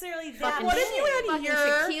aren't necessarily that. What if you had Fucking your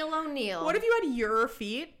Shaquille O'Neal. What if you had your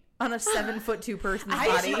feet on a 7'2" person's I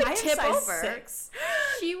body? would I am tip size over. 6.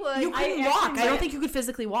 She would. You couldn't walk. actually I don't might- think you could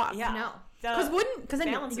physically walk. Yeah. No. Because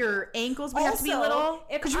then balance your ankles would have to be Also, little.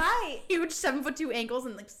 if Because I- huge 7'2" ankles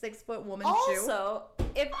and like 6' woman shoe. Also,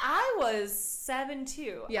 if I was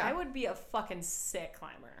 7'2", Yeah. I would be a fucking sick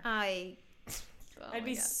climber. Oh I'd my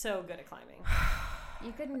be God. so good at climbing.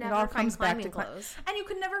 You could all never find comes back climbing to clothes. And you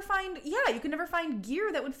could never find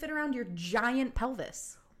gear that would fit around your giant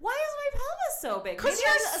pelvis. Why is my pelvis so big? 'Cause Maybe you're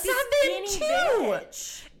I'm a skinny 7'2".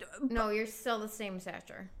 bitch. No, you're still the same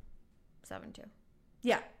stature. 7'2".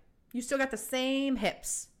 Yeah. You still got the same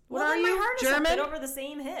hips. What Well, are then you? My harness German? would fit over the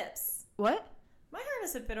same hips. What? My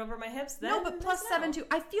harness would fit over my hips. Then No, but plus no. 7'2".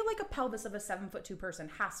 I feel like a pelvis of a 7'2" person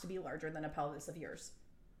has to be larger than a pelvis of yours.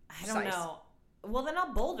 I don't size. know. Well, then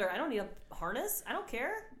I'll boulder. I don't need a harness. I don't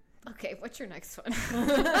care. Okay, what's your next one?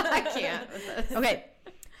 I can't with this. Okay.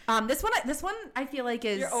 This one I feel like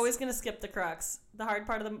is You're always gonna skip the crux. The hard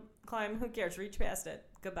part of the climb. Who cares? Reach past it.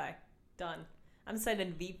 Goodbye. Done. I'm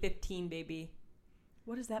sending V15, baby.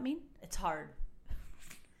 What does that mean? It's hard.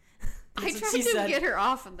 I That's what tried she to said. get her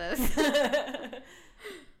off of this.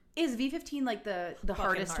 Is V15 like the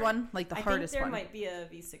hardest hard. one? Like the I hardest think there one? might be a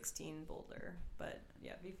V16 boulder, but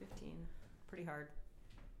yeah, V15, pretty hard.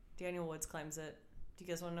 Daniel Woods climbs it. Do you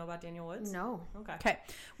guys want to know about Daniel Woods? No. Okay. Okay.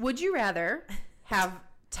 Would you rather have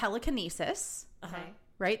telekinesis, Uh-huh. Okay.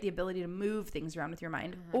 right? The ability to move things around with your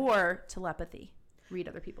mind, or telepathy, read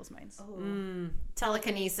other people's minds?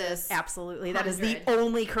 Telekinesis. Absolutely. That is the 100.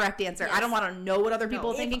 only correct answer. I don't want to know what other people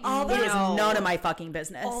are If thinking. all It is No. none of my fucking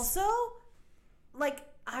business. Also, like,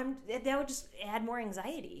 that would just add more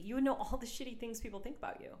anxiety. You would know all the shitty things people think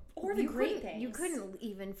about you. or the You great couldn't- things. You couldn't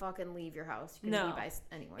even fucking leave your house. You No. couldn't be by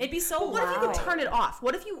anyone. It'd be so But what if you loud. could turn it off?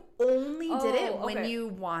 What if you only did it Oh, when okay. you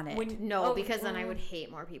wanted? No, Oh, because then I would hate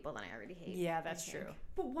more people than I already hate. Yeah, that's I think. true.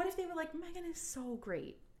 But what if they were like, Megan is so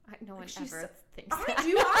great? No one she's ever so- thinks I that.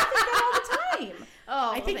 do. I think that all the time.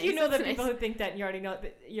 Oh, I think you know the that's people nice. who think that, and you already know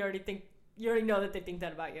that. You already know that they think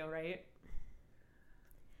that about you, right?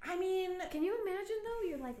 I mean, Can you imagine though?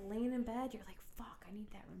 You're like laying in bed. You're like, "Fuck, I need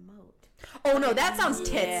that remote." oh no, that sounds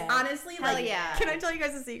tits. Yeah. Honestly, Hell like, yeah. Can I tell you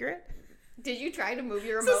guys a secret? Did you try to move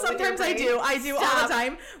your So remote? with your sometimes I brain? do. I do all Stop. the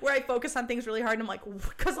time where I focus on things really hard and I'm like,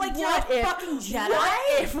 because like What what if, fucking Jedi?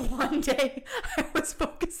 what if one day I was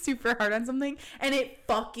focused super hard on something and it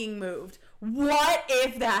fucking moved? What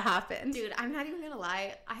if that happened? Dude, I'm not even gonna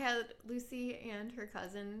lie. I had Lucy and her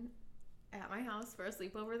cousin at my house for a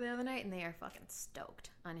sleepover the other night, and they are fucking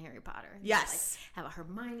stoked on Harry Potter. And they, Yes. like, have a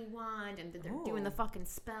Hermione wand, and they're Ooh. doing the fucking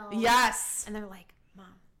spell. Yes. And they're like, "Mom,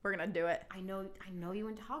 We're going to do it. I know you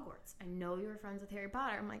went to Hogwarts. I know you were friends with Harry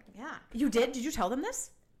Potter." I'm like, "Yeah." You did? Did you tell them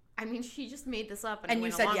this? I mean, she just made this up, And I you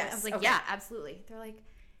went said along with it. yes. I was like, Okay. "Yeah, absolutely." They're like,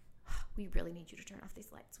 "We really need you to turn off these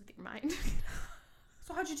lights with your mind."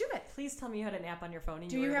 So how'd you do it? Please tell me you had an app on your phone. And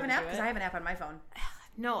Do you you were have an able app? to do Because it. I have an app on my phone.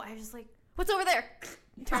 No, I was just like, "What's over there?"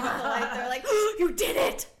 Turn off the light. They're like, "You did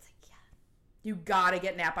it!" It's like, "Yeah." You gotta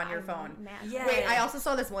get an app on your I'm phone. mad. Yeah. Wait, I also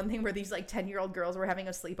saw this one thing where these like 10-year-old girls were having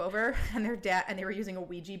a sleepover and they were using a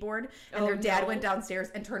Ouija board and their dad went downstairs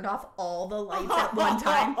and turned off all the lights at one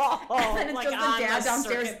time. And then it's Like just on the dad the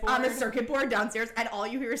downstairs circuit on the board? circuit board downstairs and all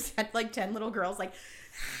you hear is like 10 little girls like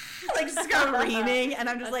screaming, and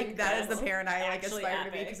I'm just That's like, that is the incredible. parent I like Actually aspire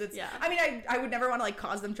to be, epic. because it's Yeah. I mean I would never want to like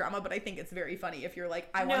cause them drama, but I think it's very funny if you're like,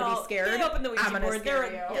 I want to No, be scared, they open the Ouija I'm gonna board. scare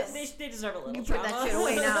They're, you. Yes. they deserve a little You put drama. that shit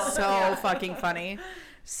away now. So fucking funny.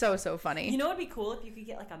 So funny. You know what'd be cool if you could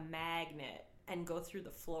get like a magnet and go through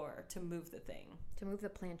the floor to move the thing. To move the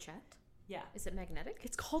planchette? Yeah. Is it magnetic?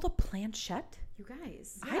 It's called a planchette? You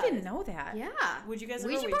guys. I didn't know that. Yeah. Would you guys ever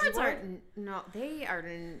Ouija Ouija boards board? aren't. No, they are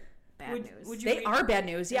bad news. Would you They Ouija- are bad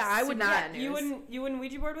news. Yeah, It's I would super not. bad news. You wouldn't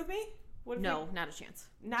Ouija board with me? What if No, not a chance.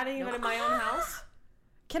 not even No. in my own house?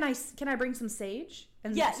 Can I bring some sage?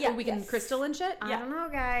 And Yeah, so yeah, we can yes. crystal and shit? I don't know,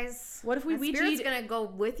 guys. What if we My Ouija'd- spirit's gonna go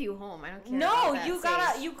with you home. I don't care. No, about that you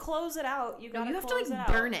gotta sage. you close it out. You No, gotta you have to close like it out.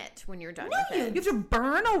 burn it when you're done with it. You have to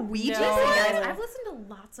burn a Ouija No. board? Listen, guys, I've listened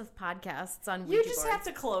to lots of podcasts on Ouija You just boards. have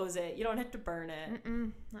to close it. You don't have to burn it.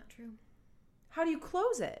 Not true. How do you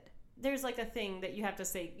close it? There's like a thing that you have to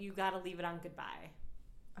say. You gotta leave it on goodbye.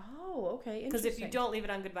 Oh, okay. Because if you Interesting. don't leave it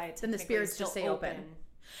on goodbye, it's Then the spirits just stay open.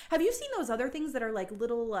 Have you seen those other things that are like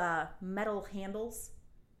little metal handles?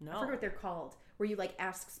 No. I forget what they're called. Where you like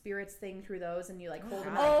ask spirits thing through those and you like hold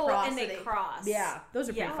them Oh, across. and so they cross. Yeah, those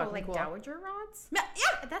are Yeah. pretty Oh, fucking like cool. dowager rods? Yeah,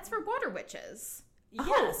 That's for water witches.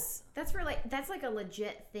 Yes. That's like a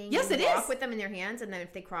legit thing. Yes, You it walk is. with them in your hands, and then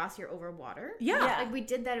if they cross, you're over water. Yeah. Yeah. Like we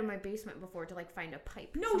did that in my basement before to like find a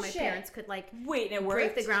pipe. No so my shit. parents could like Wait, it break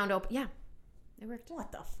worked? the ground open. Yeah, it worked.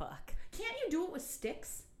 What the fuck? Can't you do it with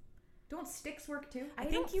sticks? Don't sticks work too? I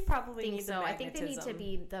think you probably think need so. the I think they need to magnetism.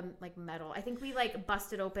 be the like metal. I think we like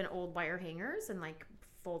busted open old wire hangers and like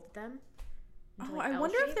folded them. into, Oh, like, I L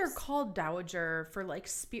wonder if they're shapes. called dowager for like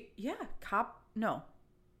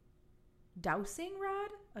dowsing rod?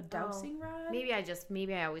 A dowsing rod? Maybe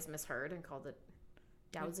I always misheard and called it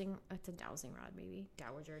dowsing. It's a dowsing rod, maybe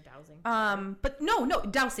dowager dowsing. But no,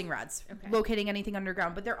 dowsing rods. Okay. Locating anything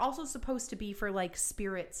underground. But they're also supposed to be for like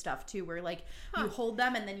spirit stuff too, where like you hold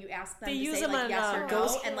them and then you ask them They to use say them like on, yes or no,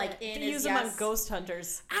 ghost- and like in They is use yes. them on ghost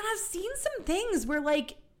hunters. And I've seen some things where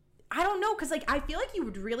like I don't know, because like I feel like you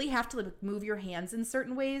would really have to like move your hands in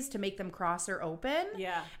certain ways to make them cross or open.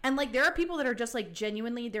 Yeah. And like there are people that are just like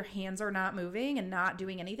genuinely their hands are not moving and not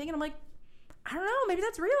doing anything, and I'm like, I don't know, maybe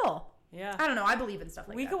that's real. Yeah. I don't know. I believe in stuff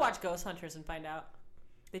like We that. could watch Ghost Hunters and find out.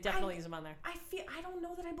 They definitely use them on there. I don't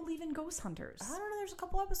know that I believe in ghost hunters. I don't know. There's a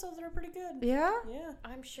couple episodes that are pretty good. Yeah. Yeah.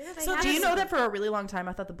 I'm sure they. So have Do you know some- that for a really long time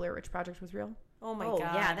I thought the Blair Witch Project was real? Oh my Oh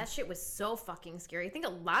god. yeah, that shit was so fucking scary. I think a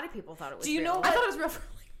lot of people thought it was. Do you know real. what- I thought it was real for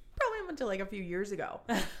like probably up until like a few years ago.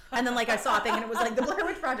 And then like I saw a thing and it was like the Blair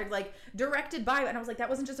Witch Project, like directed by, and I was like, that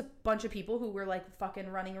wasn't just a bunch of people who were like fucking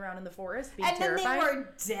running around in the forest being And then terrified. they were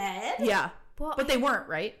dead? Yeah. Well, But they weren't,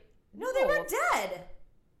 right? No, they were dead.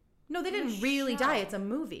 No, they didn't really die. It's a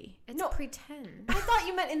movie. It's No. pretend. I thought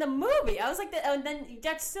you meant in the movie. I was like, and then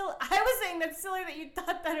that's still. I was saying that's silly that you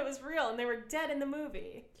thought that it was real and they were dead in the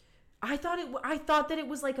movie. I thought that it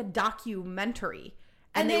was like a documentary.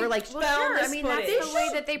 And they they were like, found Sure, I this mean that's footage. the way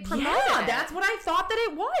that they promote yeah, it. that's what I thought that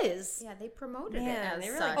it was. Yeah, they promoted Man, it as they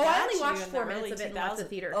really such. Oh, I got only you watched in the 4 minutes early of it and left the 2000s.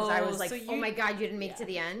 theater because I was like, so Oh my god, you didn't make it to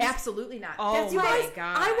the end. absolutely not. Oh You my guys,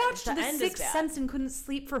 God. I watched The The end is Sixth bad. Sense and couldn't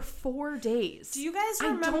sleep for 4 days. Do you guys I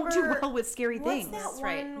remember? don't do well with scary what's things. that That's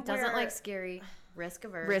right. one Doesn't where- like scary. Risk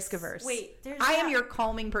averse. Risk averse. Wait, there's I am that- your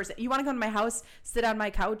calming person. You want to come to my house, sit on my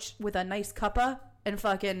couch with a nice cuppa and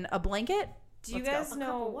fucking a blanket? Do you Let's guys go. A cup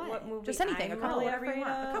know of what? what movie? Just anything. I A cuppa, really whatever you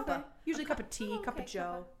want. A afraid cuppa. of? Usually a cup of tea, Oh, cup okay, of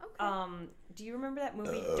joe. Okay. Do you remember that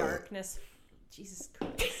movie Darkness? Jesus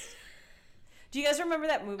Christ. Do you guys remember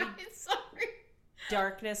that movie I'm sorry.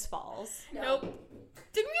 Darkness Falls? Nope.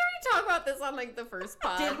 Didn't we already talk about this on like the first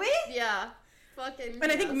pod? Did we? Yeah. Fucking.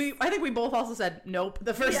 And I think we both also said nope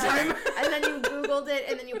the first time. And then you Googled it,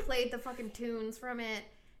 and then you played the fucking tunes from it.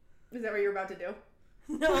 Is that what you're about to do?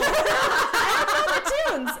 No. I don't know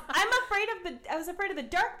the tunes. I was afraid of the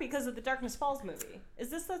dark because of the Darkness Falls movie. Is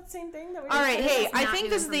this the same thing that we All right, This hey, is I not think new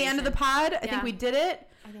this is the end of the pod. I Yeah. think we did it.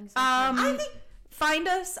 I think so. too. Find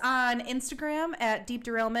us on Instagram at Deep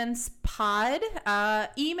Derailments Pod.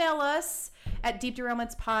 Email us at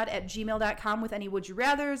deepderailmentspod@gmail.com with any would you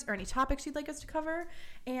rathers or any topics you'd like us to cover.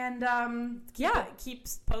 And yeah, Keep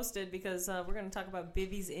posted because we're going to talk about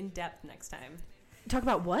bivvies in depth next time. talk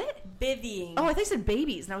about what? Bivvying. Oh, I thought you said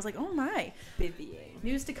babies, and I was like, oh my. Bivvying.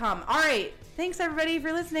 News to come. All right, thanks everybody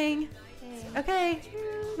for listening. Okay,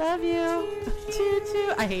 love you. Choo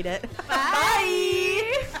choo. I hate it. Bye.